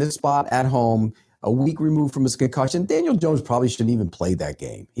I think in this spot at home, a week removed from his concussion, Daniel Jones probably shouldn't even play that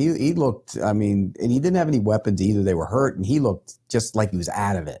game. He looked, and he didn't have any weapons either. They were hurt, and he looked just like he was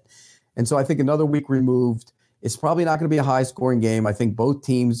out of it. And so I think another week removed, it's probably not going to be a high-scoring game. I think both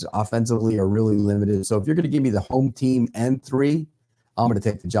teams offensively are really limited. So if you're going to give me the home team and 3, I'm going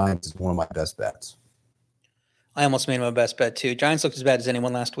to take the Giants as one of my best bets. I almost made my best bet too. Giants looked as bad as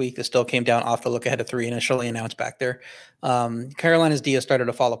anyone last week. They still came down off the look ahead of 3 initially, and now it's back there. Carolina's D started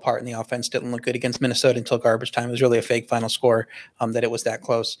to fall apart, and the offense didn't look good against Minnesota until garbage time. It was really a fake final score that it was that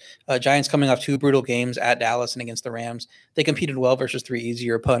close. Giants coming off 2 brutal games at Dallas and against the Rams. They competed well versus 3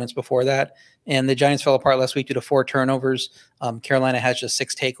 easier opponents before that. And the Giants fell apart last week due to 4 turnovers. Carolina has just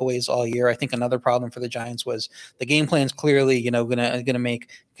 6 takeaways all year. I think another problem for the Giants was the game plan's clearly, gonna make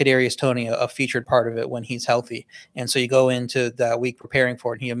Kadarius Toney a featured part of it when he's healthy. And so you go into that week preparing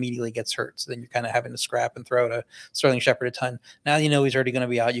for it, and he immediately gets hurt. So then you're kind of having to scrap and throw to Sterling Shepard a ton. Now he's already going to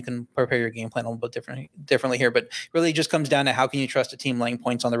be out. You can prepare your game plan a little bit differently here. But really it just comes down to how can you trust a team laying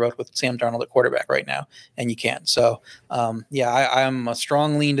points on the road with Sam Darnold at quarterback right now? And you can't. So, I'm a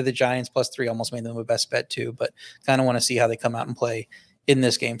strong lean to the Giants plus 3. Almost made them a best bet too. But kind of want to see how they come out and play in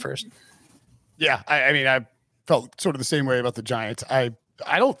this game first. Yeah, I felt sort of the same way about the Giants.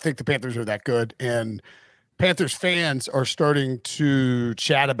 I don't think the Panthers are that good, and Panthers fans are starting to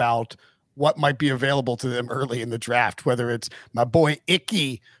chat about what might be available to them early in the draft, whether it's my boy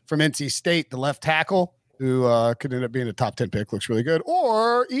Icky from NC State, the left tackle, who could end up being a top 10 pick, looks really good,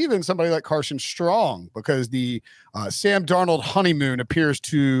 or even somebody like Carson Strong, because the Sam Darnold honeymoon appears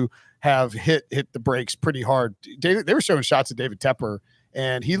to have hit the brakes pretty hard. They were showing shots of David Tepper,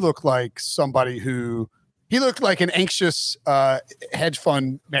 and he looked like somebody he looked like an anxious hedge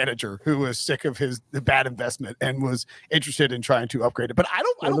fund manager who was sick of the bad investment and was interested in trying to upgrade it. But I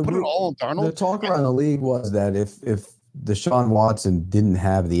don't put it all on Darnold. The talk around the league was that if Deshaun Watson didn't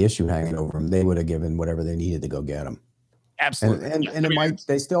have the issue hanging over him, they would have given whatever they needed to go get him. Absolutely. And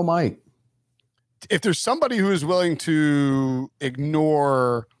they still might. If there's somebody who is willing to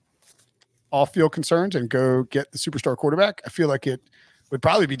ignore off-field concerns and go get the superstar quarterback, I feel like it would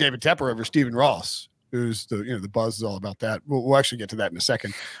probably be David Tepper over Stephen Ross, who's the buzz is all about that. We'll actually get to that in a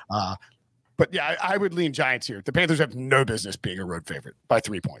second. But yeah, I would lean Giants here. The Panthers have no business being a road favorite by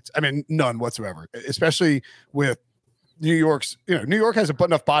 3 points. None whatsoever, especially with New York has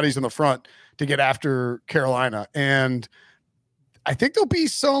enough bodies in the front to get after Carolina. And I think there'll be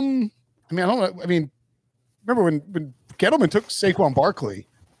some, remember when Gettleman took Saquon Barkley,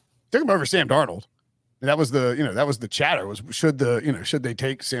 took him over Sam Darnold. And that was the chatter was, should they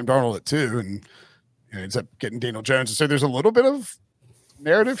take Sam Darnold at 2? And ends up getting Daniel Jones. And so there's a little bit of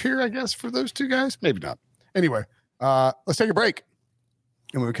narrative here, I guess, for those 2 guys. Maybe not. Anyway, let's take a break.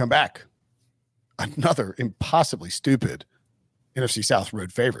 And when we come back, another impossibly stupid NFC South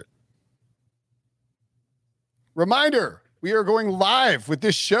road favorite. Reminder, we are going live with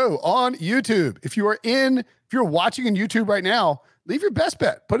this show on YouTube. If you're watching on YouTube right now, leave your best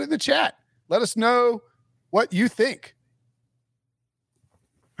bet. Put it in the chat. Let us know what you think.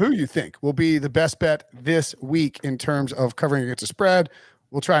 Who you think will be the best bet this week in terms of covering against the spread.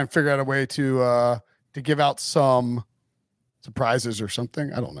 We'll try and figure out a way to give out some surprises or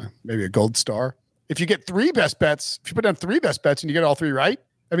something. I don't know. Maybe a gold star. If you get 3 best bets, if you put down 3 best bets and you get all 3 right,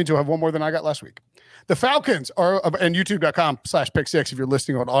 that means you'll have one more than I got last week. The Falcons are, and youtube.com/pick6. If you're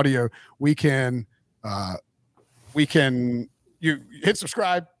listening on audio, you hit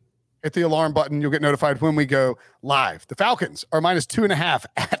subscribe, hit the alarm button. You'll get notified when we go live. The Falcons are -2.5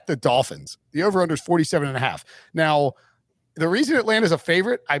 at the Dolphins. The over-under is 47.5. Now, the reason Atlanta's a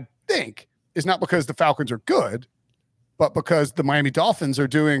favorite, I think, is not because the Falcons are good, but because the Miami Dolphins are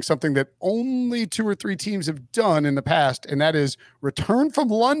doing something that only 2 or 3 teams have done in the past, and that is return from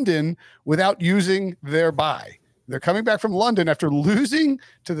London without using their bye. They're coming back from London after losing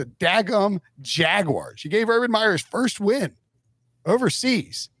to the daggum Jaguars. You gave Urban Meyer his first win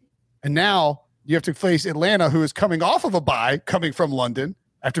overseas. And now you have to face Atlanta, who is coming off of a bye, coming from London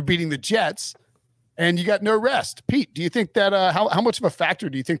after beating the Jets, and you got no rest. Pete, do you think that how much of a factor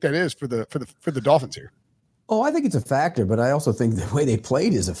do you think that is for the Dolphins here? Oh, I think it's a factor, but I also think the way they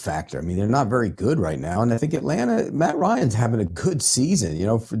played is a factor. They're not very good right now, and I think Atlanta, Matt Ryan's having a good season.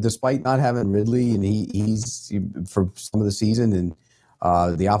 Despite not having Ridley, and he's for some of the season, and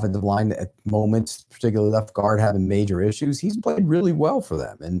The offensive line at moments, particularly left guard, having major issues. He's played really well for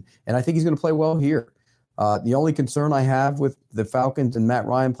them, and I think he's going to play well here. The only concern I have with the Falcons and Matt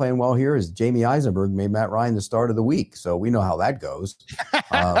Ryan playing well here is Jamie Eisenberg made Matt Ryan the start of the week, so we know how that goes.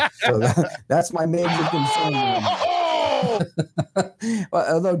 That's my major concern.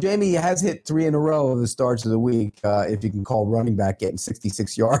 Although Jamie has hit 3 in a row of the starts of the week, if you can call running back getting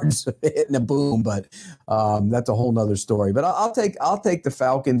 66 yards hitting a boom, but that's a whole nother story. But I'll take the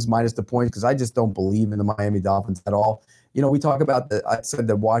Falcons minus the points because I just don't believe in the Miami Dolphins at all. You know, we talk about I said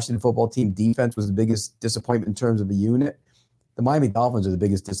the Washington football team defense was the biggest disappointment in terms of a unit. The Miami Dolphins are the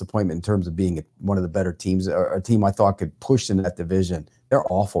biggest disappointment in terms of being one of the better teams, or a team I thought could push in that division. They're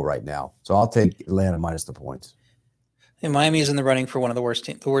awful right now. So I'll take Atlanta minus the points. And Miami is in the running for one of the worst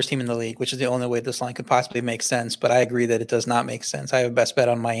team in the league, which is the only way this line could possibly make sense. But I agree that it does not make sense. I have a best bet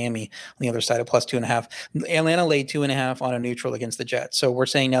on Miami on the other side of plus 2.5. Atlanta laid 2.5 on a neutral against the Jets. So we're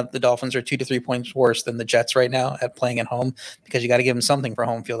saying now that the Dolphins are 2 to 3 points worse than the Jets right now at playing at home, because you got to give them something for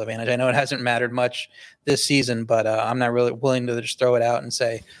home field advantage. I know it hasn't mattered much this season, but I'm not really willing to just throw it out and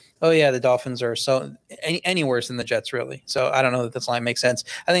say, oh yeah, the Dolphins are so any worse than the Jets, really. So I don't know that this line makes sense.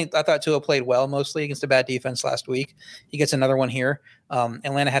 I thought Tua played well mostly against a bad defense last week. He gets another one here.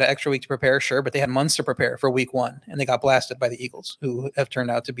 Atlanta had an extra week to prepare, sure, but they had months to prepare for week 1, and they got blasted by the Eagles, who have turned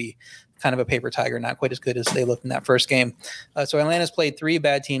out to be kind of a paper tiger, not quite as good as they looked in that first game. So Atlanta's played 3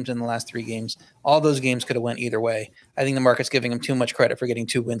 bad teams in the last 3 games. All those games could have went either way. I think the market's giving them too much credit for getting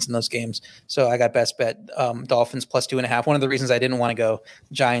 2 wins in those games. So I got best bet Dolphins plus 2.5. One of the reasons I didn't want to go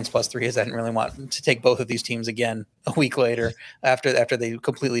Giants plus 3 is I didn't really want to take both of these teams again a week later after they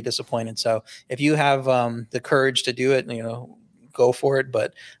completely disappointed. So if you have the courage to do it, go for it.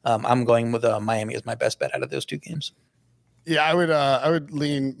 But I'm going with Miami as my best bet out of those 2 games. Yeah, I would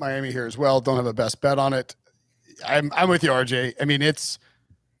lean Miami here as well. Don't have a best bet on it. I'm with you, RJ. I mean,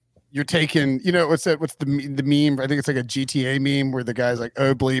 you're taking, what's the meme? I think it's like a GTA meme where the guy's like,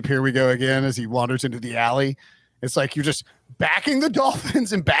 oh bleep, here we go again, as he wanders into the alley. It's like you're just backing the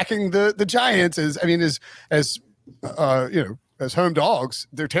Dolphins and backing the Giants as home dogs.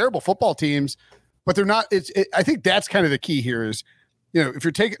 They're terrible football teams, but they're not. I think that's kind of the key here is, if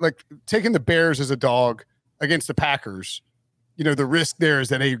you're taking the Bears as a dog against the Packers, the risk there is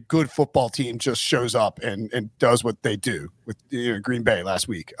that a good football team just shows up and does what they do with Green Bay last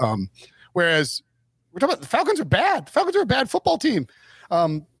week. Whereas we're talking about the Falcons are bad. The Falcons are a bad football team.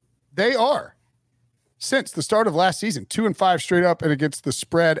 They are, since the start of last season, 2-5 straight up and against the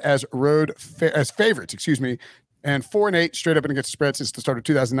spread as favorites, and 4-8 straight up and against the spread since the start of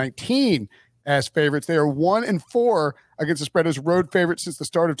 2019 as favorites. They are 1-4 against the spread as road favorites since the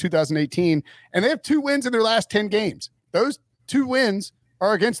start of 2018, and they have 2 wins in their last 10 games. Those 2 wins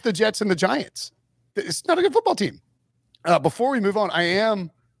are against the Jets and the Giants. It's not a good football team. Before we move on, I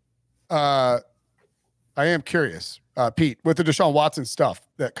am curious, Pete, with the Deshaun Watson stuff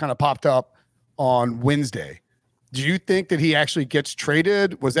that kind of popped up on Wednesday. Do you think that he actually gets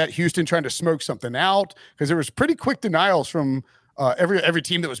traded? Was that Houston trying to smoke something out? Because there was pretty quick denials from every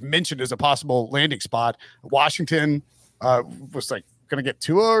team that was mentioned as a possible landing spot. Washington was like going to get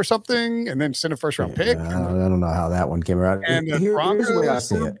Tua or something and then send a first-round pick. I don't know how that one came around. And here's the way I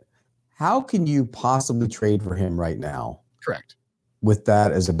see it. How can you possibly trade for him right now? Correct. With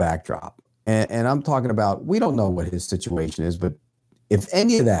that as a backdrop. And I'm talking about, we don't know what his situation is, but if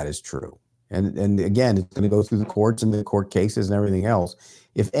any of that is true, and again, it's going to go through the courts and the court cases and everything else.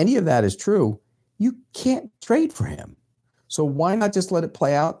 If any of that is true, you can't trade for him. So why not just let it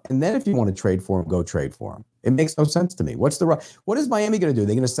play out? And then if you want to trade for him, go trade for him. It makes no sense to me. What is Miami going to do? Are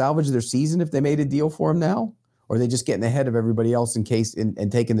they going to salvage their season if they made a deal for him now? Or are they just getting ahead of everybody else in case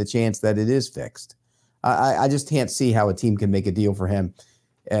and taking the chance that it is fixed? I just can't see how a team can make a deal for him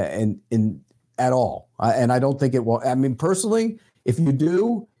and at all. And I don't think it will. I mean, personally, if you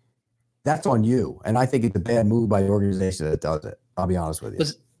do, that's on you. And I think it's a bad move by the organization that does it. I'll be honest with you.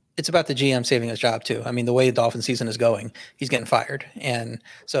 It's about the GM saving his job too. I mean, the way the Dolphin season is going, he's getting fired. And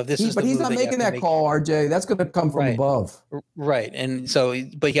so if this is, but he's not making that call, RJ. That's going to come from above. Right. And so,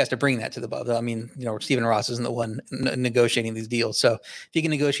 but he has to bring that to the above. I mean, Stephen Ross isn't the one negotiating these deals. So if he can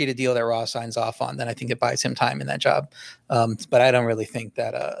negotiate a deal that Ross signs off on, then I think it buys him time in that job. But I don't really think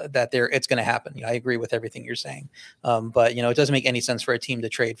that it's going to happen. I agree with everything you're saying. But it doesn't make any sense for a team to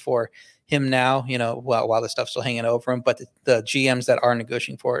trade for him now, while the stuff's still hanging over him. But the GMs that are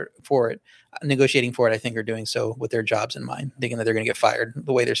negotiating for it, I think are doing so with their jobs in mind, thinking that they're going to get fired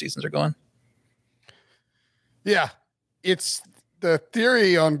the way their seasons are going. Yeah. It's the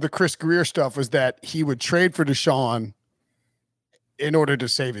theory on the Chris Greer stuff was that he would trade for Deshaun in order to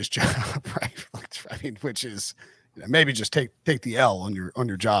save his job, right? I mean, which is, maybe just take the L on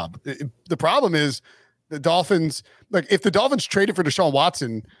your job. The problem is the Dolphins. Like if the Dolphins traded for Deshaun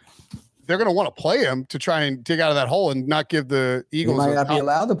Watson, they're going to want to play him to try and dig out of that hole and not give the Eagles. He might not be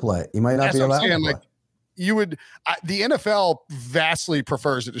allowed to play. He might not be allowed to play. Like you would, the NFL vastly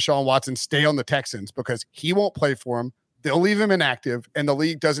prefers that Deshaun Watson stay on the Texans because he won't play for him. They'll leave him inactive, and the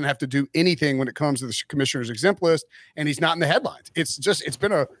league doesn't have to do anything when it comes to the commissioner's exempt list, and he's not in the headlines. It's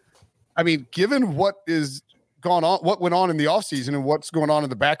been given what is gone on, what went on in the offseason and what's going on in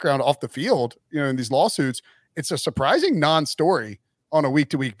the background off the field, in these lawsuits, it's a surprising non-story on a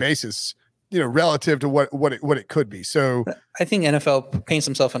week-to-week basis, relative to what it could be. So I think NFL paints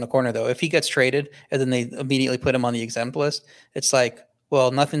himself in a corner, though. If he gets traded and then they immediately put him on the exempt list, it's like,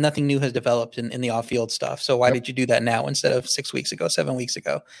 well, nothing new has developed in the off-field stuff. So why did you do that now instead of 6 weeks ago, 7 weeks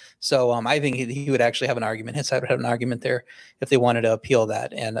ago? So I think he would actually have an argument. His side would have an argument there if they wanted to appeal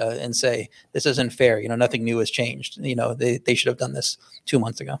that and say this isn't fair. Nothing new has changed. They should have done this 2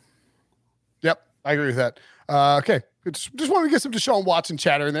 months ago. Yep, I agree with that. Okay. Just wanted to get some Deshaun Watson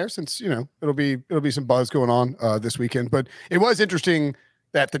chatter in there since, it'll be some buzz going on this weekend. But it was interesting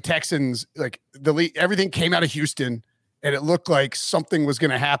that the Texans, like everything came out of Houston and it looked like something was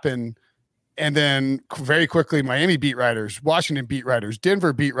going to happen. And then very quickly, Miami beat writers, Washington beat writers,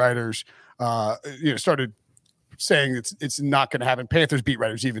 Denver beat writers, started saying it's not going to happen. Panthers beat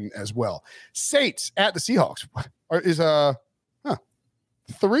writers even as well. Saints at the Seahawks is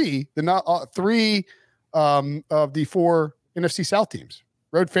three of the 4 NFC South teams,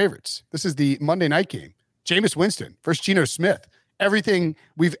 road favorites. This is the Monday night game. Jameis Winston versus Geno Smith. Everything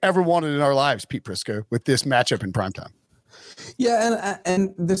we've ever wanted in our lives, Pete Prisco, with this matchup in primetime. Yeah,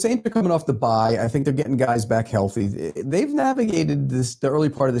 and the Saints are coming off the bye. I think they're getting guys back healthy. They've navigated the early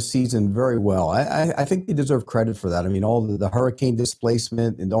part of the season very well. I think they deserve credit for that. I mean, all the hurricane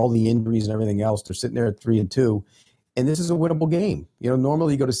displacement and all the injuries and everything else, they're sitting there at 3-2. And this is a winnable game.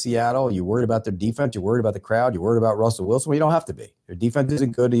 Normally you go to Seattle, you're worried about their defense, you're worried about the crowd, you're worried about Russell Wilson. Well, you don't have to be. Their defense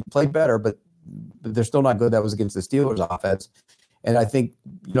isn't good. He played better, but they're still not good. That was against the Steelers offense. And I think,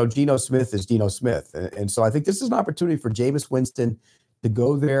 Geno Smith is Geno Smith. And so I think this is an opportunity for Jameis Winston to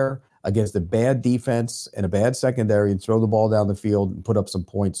go there against a bad defense and a bad secondary and throw the ball down the field and put up some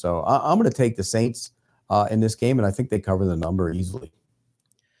points. So I'm going to take the Saints in this game, and I think they cover the number easily.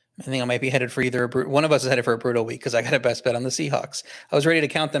 I think I might be headed for one of us is headed for a brutal week because I got a best bet on the Seahawks. I was ready to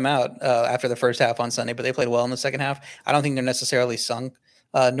count them out after the first half on Sunday, but they played well in the second half. I don't think they're necessarily sunk.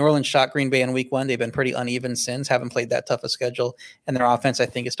 New Orleans shot Green Bay in week 1. They've been pretty uneven since, haven't played that tough a schedule. And their offense, I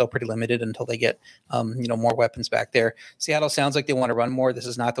think, is still pretty limited until they get, more weapons back there. Seattle sounds like they want to run more. This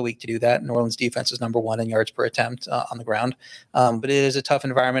is not the week to do that. New Orleans defense is number 1 in yards per attempt on the ground. But it is a tough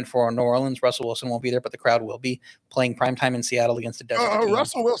environment for New Orleans. Russell Wilson won't be there, but the crowd will be playing primetime in Seattle against the desert team.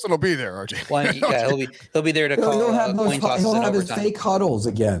 Russell Wilson will be there, RJ. He'll be there to call coin tosses. He'll have his fake huddles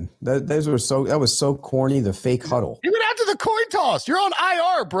again. That was so corny, the fake huddle. He went out to the coin toss. You're on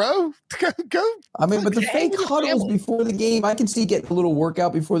IR, bro. Go. I mean, but the fake huddles before the game, I can see getting a little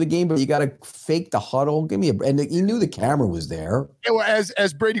workout before the game, but you got to fake the huddle. Give me and you knew the camera was there. Yeah, well,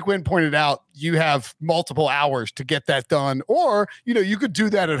 as Brady Quinn pointed out, you have multiple hours to get that done, or you could do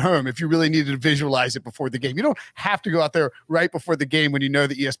that at home if you really needed to visualize it before the game. You don't have to go out there right before the game when you know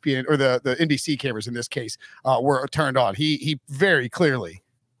the ESPN or the NBC cameras in this case were turned on. He very clearly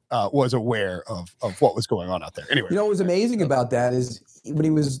was aware of what was going on out there. Anyway, what was amazing about that is when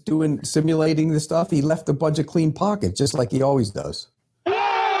he was simulating the stuff, he left a bunch of clean pockets, just like he always does.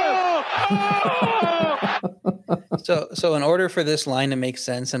 So in order for this line to make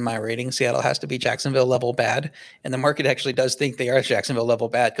sense in my rating, Seattle has to be Jacksonville level bad. And the market actually does think they are Jacksonville level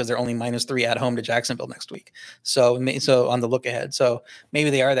bad because they're only -3 at home to Jacksonville next week. So on the look ahead. So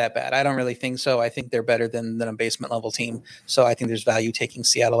maybe they are that bad. I don't really think so. I think they're better than a basement level team. So I think there's value taking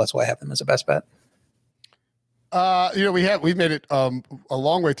Seattle. That's why I have them as a best bet. We've made it a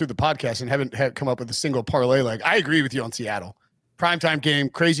long way through the podcast and haven't come up with a single parlay leg. I agree with you on Seattle. Primetime game,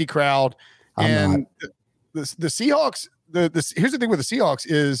 crazy crowd. And the Seahawks, here's the thing with the Seahawks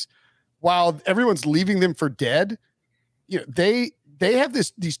is while everyone's leaving them for dead, they have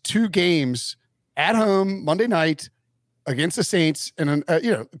these 2 games at home Monday night against the Saints. And,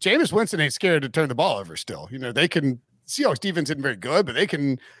 Jameis Winston ain't scared to turn the ball over still. Seahawks defense isn't very good, but they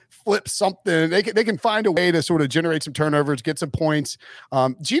can flip something. They can find a way to sort of generate some turnovers, get some points.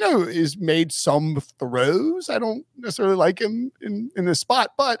 Geno has made some throws. I don't necessarily like him in this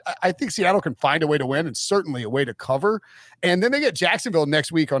spot, but I think Seattle can find a way to win and certainly a way to cover. And then they get Jacksonville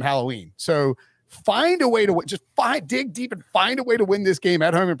next week on Halloween. So find a way to win. Just dig deep and find a way to win this game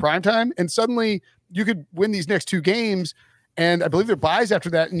at home in primetime. And suddenly you could win these next 2 games And I believe there are buys after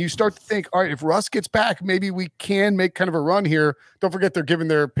that. And you start to think, all right, if Russ gets back, maybe we can make kind of a run here. Don't forget they're giving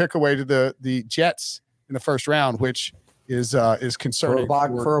their pick away to the Jets in the first round, which is concerning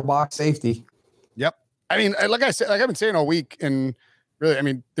for a box safety. Yep. I mean, like I said, like I've been saying all week, and really, I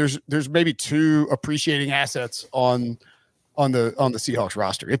mean, there's maybe 2 appreciating assets on the Seahawks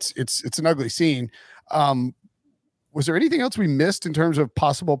roster. It's an ugly scene. Was there anything else we missed in terms of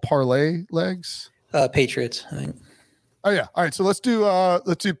possible parlay legs? Patriots, I think. Oh yeah. All right. So let's do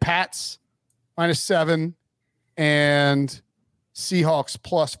Pats -7 and Seahawks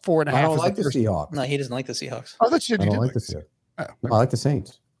 +4.5. I don't like the Seahawks. No, he doesn't like the Seahawks. Oh, that's you. I don't like the Seahawks. No, I like the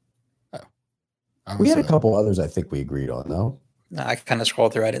Saints. We had a couple others I think we agreed on, though. No, I kind of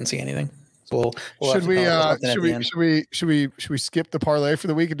scrolled through. I didn't see anything. So we'll should we skip the parlay for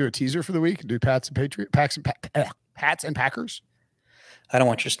the week and do a teaser for the week and do Pats and Packers? I don't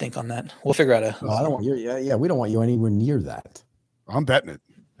want your stink on that. We'll figure out No, I don't want you. Yeah. We don't want you anywhere near that. I'm betting it.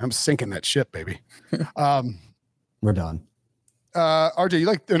 I'm sinking that ship, baby. We're done. RJ,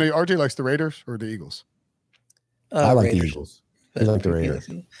 RJ likes the Raiders or the Eagles? I like Raiders. the Eagles. I like the Raiders.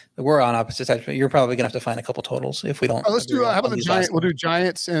 We're on opposite sides, but you're probably gonna have to find a couple totals if we don't. Let's do. How about the Giants? We'll do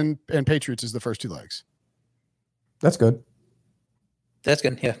Giants and Patriots as the first 2 legs. That's good. That's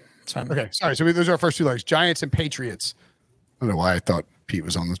good. Yeah, it's fine. Okay, sorry. So those are our first 2 legs: Giants and Patriots. I don't know why I thought Pete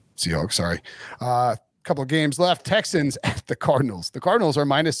was on the Seahawks. Sorry. Couple of games left. Texans at the Cardinals. The Cardinals are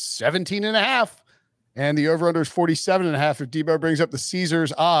 -17.5. And the over-under is 47.5. If Debo brings up the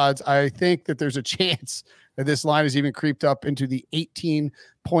Caesars odds, I think that there's a chance that this line has even creeped up into the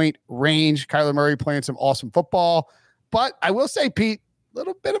 18-point range. Kyler Murray playing some awesome football. But I will say, Pete, a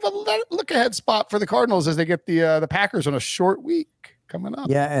little bit of a look-ahead spot for the Cardinals as they get the Packers on a short week coming up.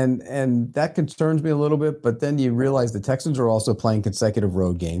 Yeah, and that concerns me a little bit. But then you realize the Texans are also playing consecutive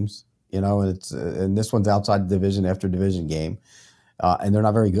road games. And this one's outside the division after division game. And they're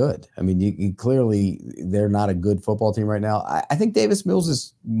not very good. I mean, you clearly they're not a good football team right now. I think Davis Mills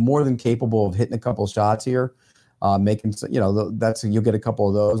is more than capable of hitting a couple shots here, making that's you'll get a couple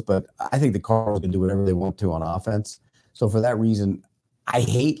of those. But I think the Cardinals can do whatever they want to on offense. So for that reason, I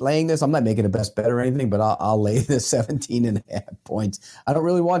hate laying this. I'm not making a best bet or anything, but I'll lay this 17.5 points. I don't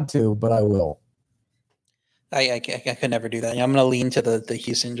really want to, but I will. I could never do that. I'm going to lean to the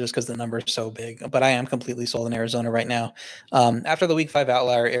Houston just because the number is so big. But I am completely sold in Arizona right now. After the Week 5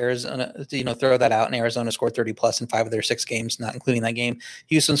 outlier, Arizona, throw that out, and Arizona scored 30+ in 5 of their 6 games, not including that game.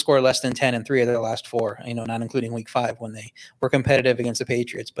 Houston scored less than 10 in 3 of their last 4. Not including Week 5 when they were competitive against the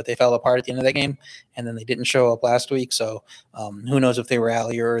Patriots, but they fell apart at the end of that game, and then they didn't show up last week. So who knows if they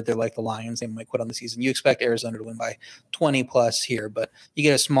rally or they're like the Lions, they might quit on the season. You expect Arizona to win by 20+ here, but you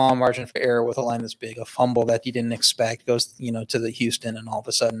get a small margin for error with a line this big, a fumble that you didn't expect goes to the Houston, and all of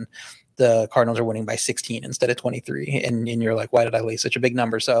a sudden the Cardinals are winning by 16 instead of 23, and you're like, why did I lay such a big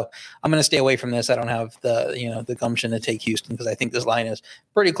number? So I'm going to stay away from this. I don't have the gumption to take Houston because I think this line is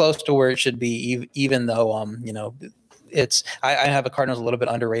pretty close to where it should be, even though I have a Cardinals a little bit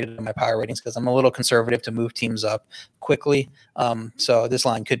underrated in my power ratings because I'm a little conservative to move teams up quickly. So this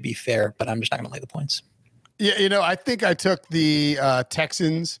line could be fair, but I'm just not going to lay the points. Yeah, I think I took the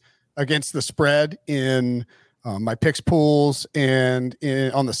Texans against the spread in my picks pools and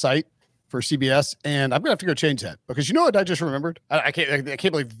on the site for CBS, and I'm gonna have to go change that because you know what I just remembered? I can't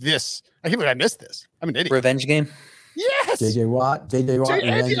believe this. I can't believe I missed this. I'm an idiot. Revenge game. Yes. JJ Watt. And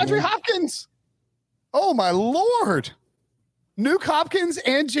DeAndre Hopkins. Oh my Lord. Nuke Hopkins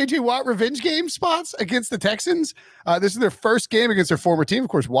and JJ Watt revenge game spots against the Texans. This is their first game against their former team. Of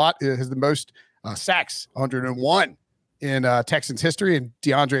course, Watt has the most sacks, 101 in Texans history, and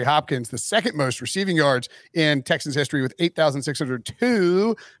DeAndre Hopkins, the second most receiving yards in Texans history with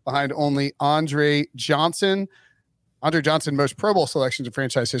 8,602 behind only Andre Johnson. Andre Johnson, most Pro Bowl selections in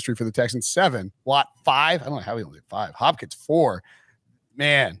franchise history for the Texans, 7. Watt, 5. I don't know how he only did 5. Hopkins, 4.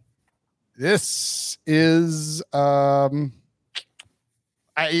 Man, this is I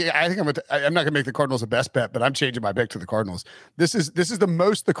think I'm not going to make the Cardinals a best bet, but I'm changing my pick to the Cardinals. This is the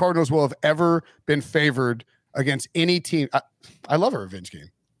most the Cardinals will have ever been favored against any team. I love a revenge game,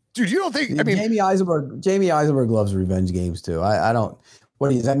 dude. You don't think? I mean, Jamie Eisenberg loves revenge games too. I don't.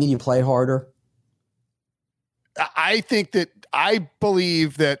 What does that mean? You play harder? I think that I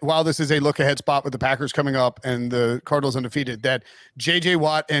believe that while this is a look ahead spot with the Packers coming up and the Cardinals undefeated, that JJ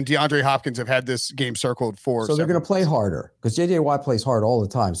Watt and DeAndre Hopkins have had this game circled for. So they're going to play harder because JJ Watt plays hard all the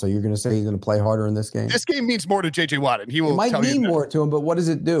time. So you're going to say he's going to play harder in this game? This game means more to JJ Watt, and he will. It might mean more to him, but what does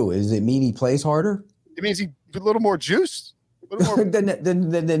it do? Does it mean he plays harder? It means a little more juice. A little more.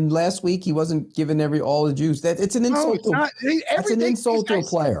 Then last week he wasn't given all the juice. It's an insult. That's an insult to a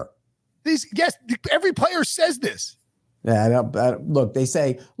player. Every player says this. Yeah, look, they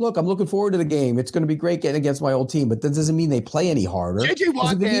say, look, I'm looking forward to the game. It's going to be great getting against my old team, but that doesn't mean they play any harder. J.J.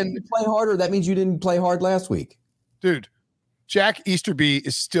 Watt if you play harder, that means you didn't play hard last week. Dude, Jack Easterby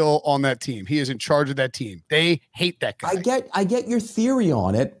is still on that team. He is in charge of that team. They hate that guy. I get your theory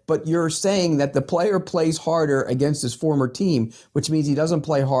on it, but you're saying that the player plays harder against his former team, which means he doesn't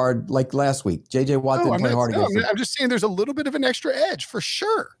play hard like last week. J.J. Watt didn't play hard against him. I'm just saying there's a little bit of an extra edge for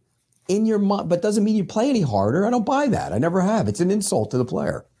sure. In your mind, but doesn't mean you play any harder. I don't buy that. I never have. It's an insult to the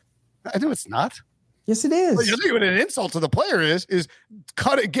player. I know it's not. Yes, it is. Well, you think what an insult to the player is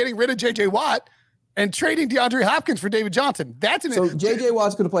getting rid of J.J. Watt and trading DeAndre Hopkins for David Johnson. So J.J.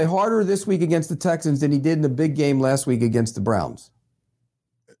 Watt's going to play harder this week against the Texans than he did in the big game last week against the Browns.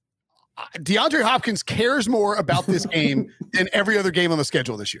 DeAndre Hopkins cares more about this game than every other game on the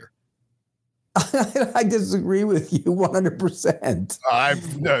schedule this year. I disagree with you 100%.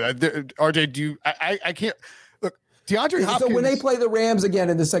 RJ, I can't look. DeAndre Hopkins. So when they play the Rams again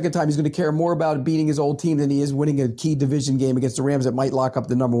in the second time, he's going to care more about beating his old team than he is winning a key division game against the Rams that might lock up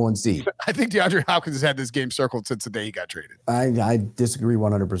the number 1 seed. I think DeAndre Hopkins has had this game circled since the day he got traded. I disagree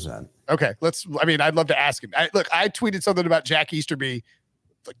 100%. Okay, I'd love to ask him. I tweeted something about Jack Easterby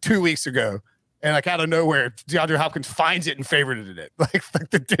like 2 weeks ago. And like out of nowhere, DeAndre Hopkins finds it and favorited it. Like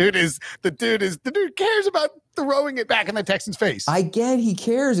the dude cares about throwing it back in the Texans' face. I get he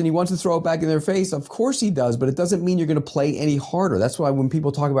cares and he wants to throw it back in their face. Of course he does, but it doesn't mean you're going to play any harder. That's why when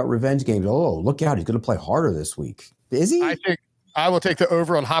people talk about revenge games, oh, look out, he's going to play harder this week. Is he? I think I will take the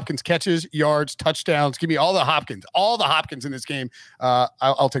over on Hopkins catches, yards, touchdowns. Give me all the Hopkins in this game.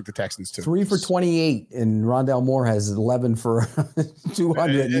 I'll take the Texans too. 3 for 28, and Rondale Moore has 11 for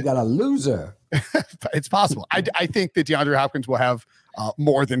 200. You got a loser. It's possible. I think that DeAndre Hopkins will have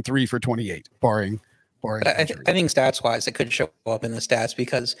more than 3 for 28, barring. But I think stats wise, it could show up in the stats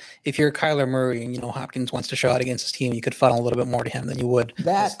because if you're Kyler Murray and Hopkins wants to show out against his team, you could funnel a little bit more to him than you would.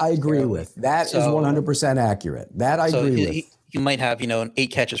 That I agree with. That is 100% accurate. That I agree with. You might have 8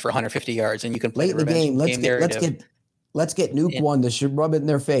 catches for 150 yards, and you can play late in the game. Let's get Nuke one to rub it in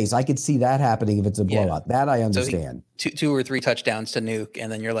their face. I could see that happening if it's a blowout. That I understand. So 2 or 3 touchdowns to Nuke, and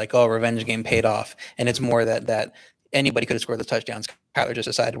then you're like, oh, revenge game paid off, and it's more that anybody could have scored the touchdowns. Kyler just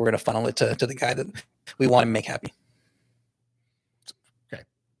decided we're going to funnel it to the guy that we want to make happy. Okay.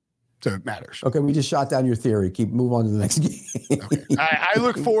 So it matters. Okay, we just shot down your theory. Move on to the next game. Okay. I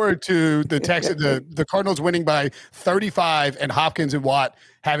look forward to the Cardinals winning by 35 and Hopkins and Watt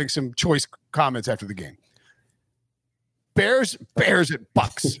having some choice comments after the game. Bears at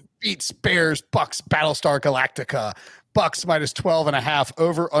Bucks. Beats Bears, Bucks, Battlestar Galactica. Bucks minus 12.5,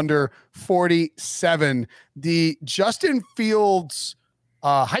 over under 47. The Justin Fields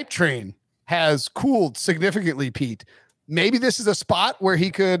hype train has cooled significantly, Pete. Maybe this is a spot where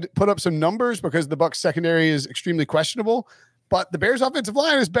he could put up some numbers because the Bucks secondary is extremely questionable, but the Bears offensive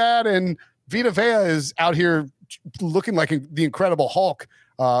line is bad, and Vita Vea is out here looking like the Incredible Hulk,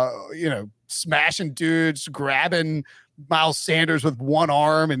 smashing dudes, grabbing Miles Sanders with one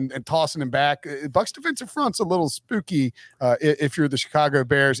arm and tossing him back. Bucks defensive front's a little spooky if you're the Chicago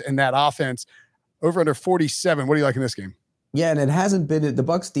Bears and that offense. Over under 47. What do you like in this game? Yeah, and it hasn't been the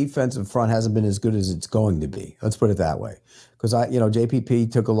Bucks defensive front hasn't been as good as it's going to be. Let's put it that way. Because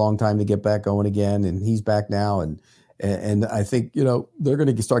JPP took a long time to get back going again, and he's back now. And I think, they're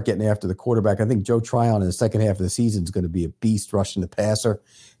going to start getting after the quarterback. I think Joe Tryon in the second half of the season is going to be a beast rushing the passer.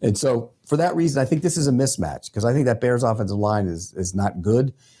 And so for that reason, I think this is a mismatch because I think that Bears offensive line is not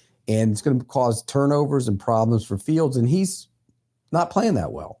good, and it's going to cause turnovers and problems for Fields, and he's not playing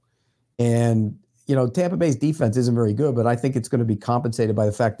that well. And, Tampa Bay's defense isn't very good, but I think it's going to be compensated by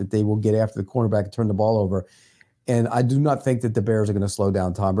the fact that they will get after the cornerback and turn the ball over. And I do not think that the Bears are going to slow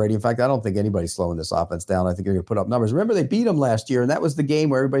down Tom Brady. In fact, I don't think anybody's slowing this offense down. I think they're going to put up numbers. Remember, they beat them last year, and that was the game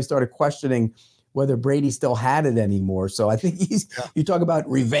where everybody started questioning whether Brady still had it anymore. So I think you talk about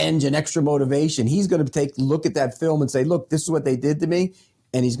revenge and extra motivation. He's going to look at that film and say, look, this is what they did to me.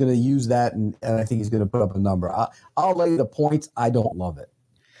 And he's going to use that, and I think he's going to put up a number. I'll lay the points. I don't love it.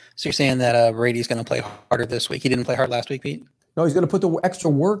 So you're saying that Brady's going to play harder this week? He didn't play hard last week, Pete? No, he's going to put the extra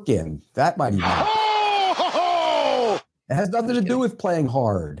work in. That might even It has nothing to do with playing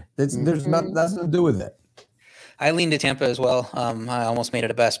hard. There's nothing to do with it. I leaned to Tampa as well. I almost made it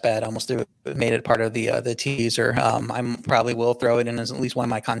a best bet. I almost made it part of the teaser. I probably will throw it in as at least one of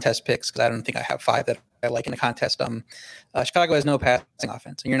my contest picks because I don't think I have 5 that I like in the contest. Chicago has no passing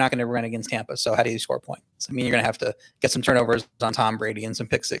offense, and you're not going to run against Tampa. So how do you score points? I mean, you're going to have to get some turnovers on Tom Brady and some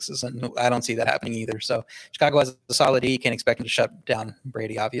pick sixes, and I don't see that happening either. So Chicago has a solid D. You can't expect him to shut down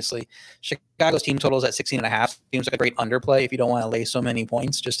Brady, obviously. Chicago's team total is at 16.5. Seems like a great underplay. If you don't want to lay so many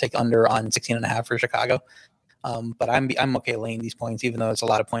points, just take under on 16.5 for Chicago. But I'm okay laying these points, even though it's a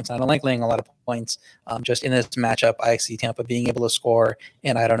lot of points. I don't like laying a lot of points. Just in this matchup, I see Tampa being able to score,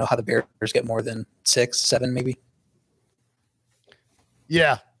 and I don't know how the Bears get more than 6, 7, maybe.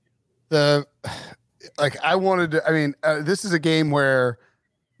 Yeah, this is a game where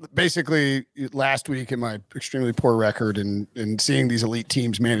basically last week in my extremely poor record and seeing these elite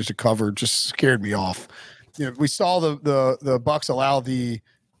teams manage to cover just scared me off. We saw the Bucs allow the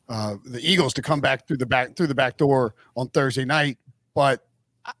Eagles to come back through the back door on Thursday night, but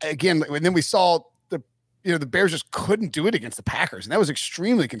again, and then we saw the Bears just couldn't do it against the Packers, and that was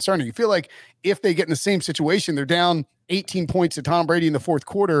extremely concerning. You feel like if they get in the same situation, they're down 18 points to Tom Brady in the fourth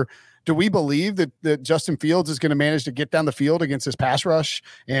quarter. Do we believe that Justin Fields is going to manage to get down the field against this pass rush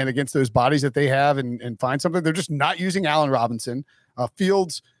and against those bodies that they have and find something? They're just not using Allen Robinson.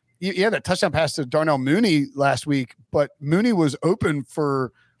 Fields, he had that touchdown pass to Darnell Mooney last week, but Mooney was open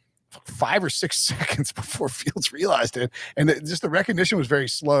for 5 or 6 seconds before Fields realized it, and just the recognition was very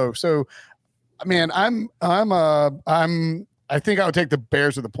slow. So, man, I think I would take the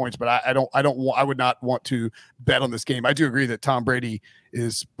Bears with the points, but I would not want to bet on this game. I do agree that Tom Brady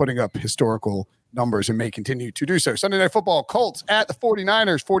is putting up historical numbers and may continue to do so. Sunday Night Football, Colts at the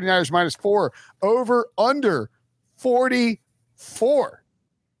 49ers, 49ers -4, over under 44.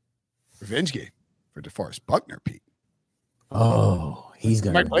 Revenge game for DeForest Buckner, Pete. Oh, he's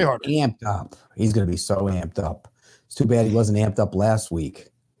going to be amped up. He's going to be so amped up. It's too bad he wasn't amped up last week.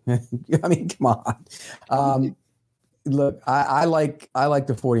 I mean, come on. Look, I like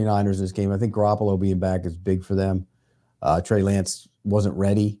the 49ers in this game. I think Garoppolo being back is big for them. Trey Lance wasn't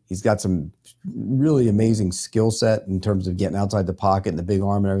ready. He's got some really amazing skill set in terms of getting outside the pocket and the big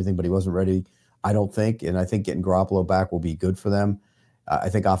arm and everything, but he wasn't ready, I don't think. And I think getting Garoppolo back will be good for them. I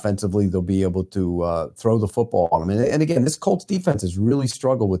think offensively they'll be able to throw the football on them. And again, this Colts defense has really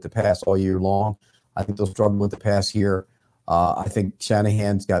struggled with the pass all year long. I think they'll struggle with the pass here. I think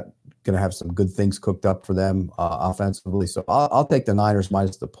Shanahan's going to have some good things cooked up for them offensively. So I'll take the Niners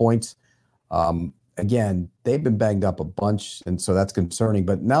minus the points. Again, they've been banged up a bunch, and so that's concerning.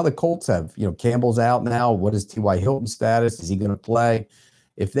 But now the Colts have, Campbell's out now. What is T.Y. Hilton's status? Is he going to play?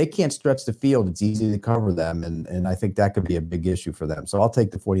 If they can't stretch the field, it's easy to cover them, and I think that could be a big issue for them. So I'll take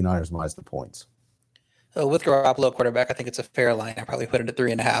the 49ers minus the points. With Garoppolo quarterback, I think it's a fair line. I probably put it at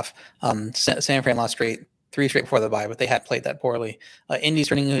 3.5. San Fran lost 3 straight before the bye, but they had played that poorly. Indy's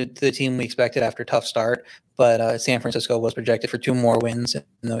turning to the team we expected after a tough start, but San Francisco was projected for 2 more wins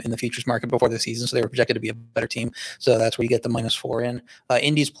in the futures market before the season, so they were projected to be a better team. So that's where you get the -4 in.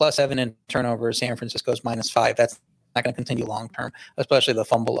 Indy's +7 in turnovers. San Francisco's -5. That's not going to continue long term, especially the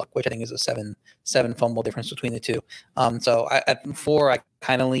fumble luck, which I think is a 7 fumble difference between the two. So at 4, I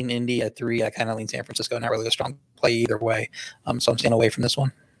kind of lean Indy. At 3, I kind of lean San Francisco. Not really a strong play either way. So I'm staying away from this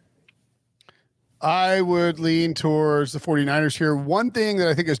one. I would lean towards the 49ers here. One thing that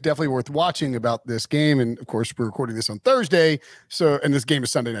I think is definitely worth watching about this game, and of course we're recording this on Thursday, and this game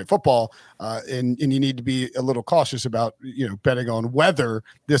is Sunday Night Football, and you need to be a little cautious about betting on weather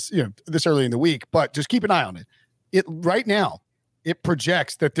this early in the week, but just keep an eye on it. Right now, it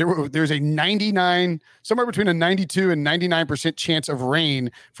projects that there's a 99, somewhere between a 92 and 99% chance of rain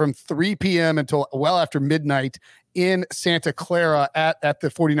from 3 p.m. until well after midnight in Santa Clara at the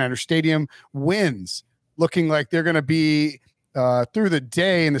 49ers Stadium. Winds looking like they're going to be through the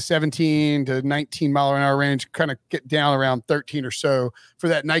day in the 17 to 19 mile an hour range, kind of get down around 13 or so for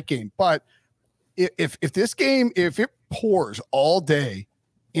that night game. But if it pours all day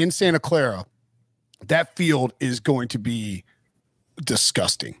in Santa Clara, that field is going to be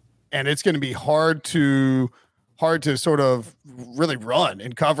disgusting, and it's going to be hard to sort of really run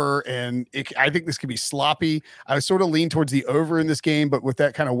and cover. And I think this could be sloppy. I sort of lean towards the over in this game, but with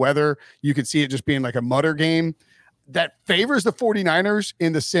that kind of weather, you could see it just being like a mutter game that favors the 49ers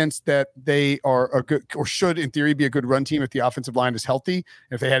in the sense that they are a good, or should in theory be a good run team if the offensive line is healthy.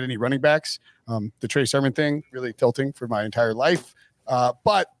 If they had any running backs, the Trey Sermon thing really tilting for my entire life.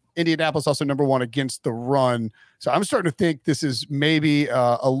 But Indianapolis also number 1 against the run. So I'm starting to think this is maybe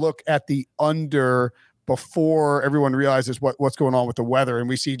a look at the under before everyone realizes what's going on with the weather. And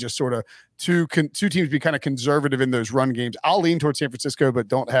we see just sort of two teams be kind of conservative in those run games. I'll lean towards San Francisco, but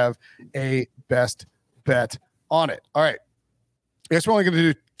don't have a best bet on it. All right. I guess we're only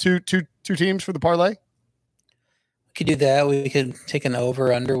going to do two teams for the parlay. We could do that. We could take an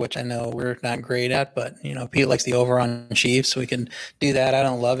over under, which I know we're not great at, but Pete likes the over on Chiefs, so we can do that. I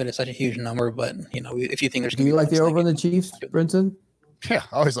don't love it; it's such a huge number, but if you think there's, do you like the over on the Chiefs, Brinson? Yeah,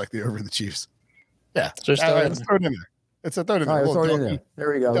 I always like the over on the Chiefs. Yeah, so let's throw it in there. It's a third in there. Throw it in there.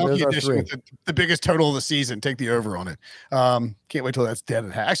 There we go. There's our 3. The biggest total of the season. Take the over on it. Can't wait till that's dead.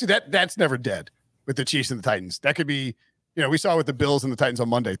 Actually, that's never dead with the Chiefs and the Titans. That could be, we saw with the Bills and the Titans on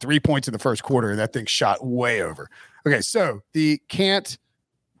Monday, 3 points in the first quarter, and that thing shot way over. Okay, so the can't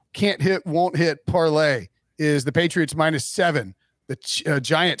hit, won't hit parlay is the Patriots -7, the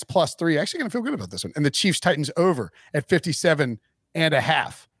Giants +3. Actually going to feel good about this one. And the Chiefs Titans over at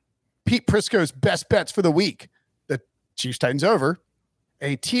 57.5. Pete Prisco's best bets for the week, the Chiefs Titans over,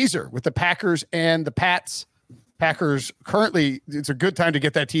 a teaser with the Packers and the Pats. Packers currently, it's a good time to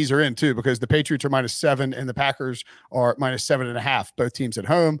get that teaser in too, because the Patriots are -7 and the Packers are -7.5. Both teams at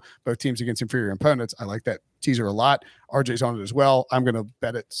home, both teams against inferior opponents. I like that teaser a lot. RJ's on it as well. I'm going to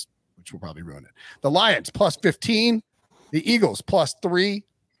bet it, which will probably ruin it. The Lions +15, the Eagles +3,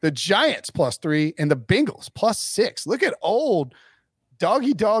 the Giants +3, and the Bengals +6. Look at old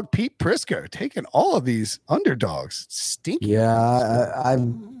doggy dog Pete Prisco taking all of these underdogs. Stinky. Yeah,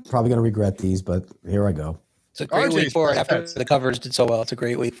 I'm probably going to regret these, but here I go. It's a great week for it after the covers did so well. It's a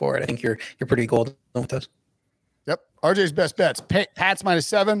great week for it. I think you're pretty golden with this. Yep. RJ's best bets. Pats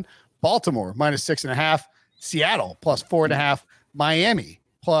 -7, Baltimore -6.5, Seattle +4.5, Miami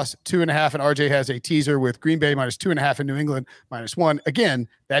 +2.5, and RJ has a teaser with Green Bay -2.5 and New England -1. Again,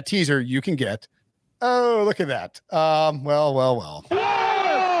 that teaser you can get. Oh, look at that. Well.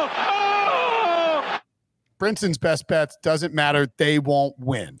 Brinson's best bets doesn't matter. They won't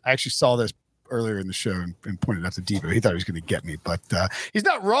win. I actually saw this earlier in the show and pointed out to Debo. He thought he was going to get me, but he's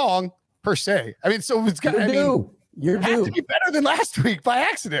not wrong per se. I mean, so it's got You're due. to be better than last week by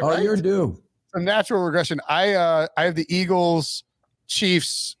accident, right? You're due. Some natural regression. I have the Eagles,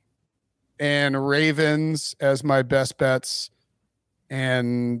 Chiefs, and Ravens as my best bets,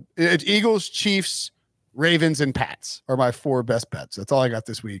 and it's Eagles, Chiefs, Ravens, and Pats are my 4 best bets. That's all I got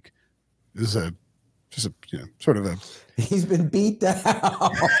this week. This is sort of a. He's been beat down.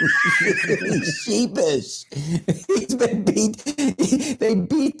 He's sheepish. He's been beat. They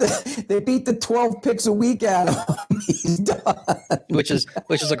beat the 12 picks a week out of him. He's done. Which is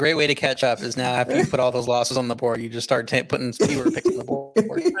a great way to catch up. Is now after you put all those losses on the board, you just start putting fewer picks on the board.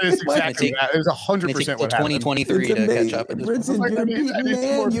 It's exactly that. It was 100% what 2023 to catch up. Brinson, you're beaten,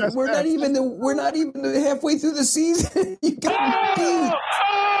 man. We're not even halfway through the season. You got beat.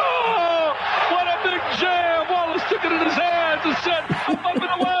 What a big jam! Wallace took it in his hands and said, "I'm up and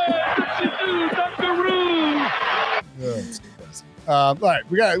away." All right,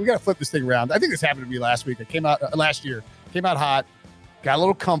 we got to flip this thing around. I think this happened to me last week. I came out last year, came out hot, got a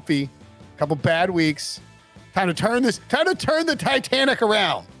little comfy, a couple bad weeks. Time to turn the Titanic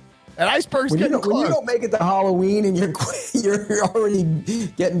around. And iceberg's getting close. When you don't make it to Halloween and you're already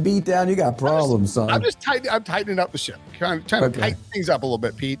getting beat down, you got problems, son. I'm tightening up the ship. Trying to tighten things up a little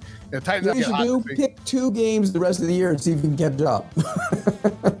bit, Pete. Tighten up. You should do pick 2 games the rest of the year and see if you can catch up.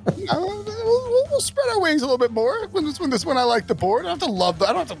 We'll spread our wings a little bit more. When I like the board. I don't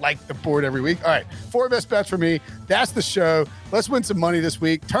have to like the board every week. All right, 4 best bets for me. That's the show. Let's win some money this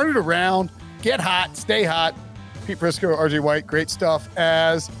week. Turn it around. Get hot. Stay hot. Pete Prisco, RJ White. Great stuff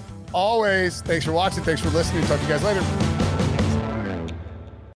as always. Thanks for watching. Thanks for listening. Talk to you guys later.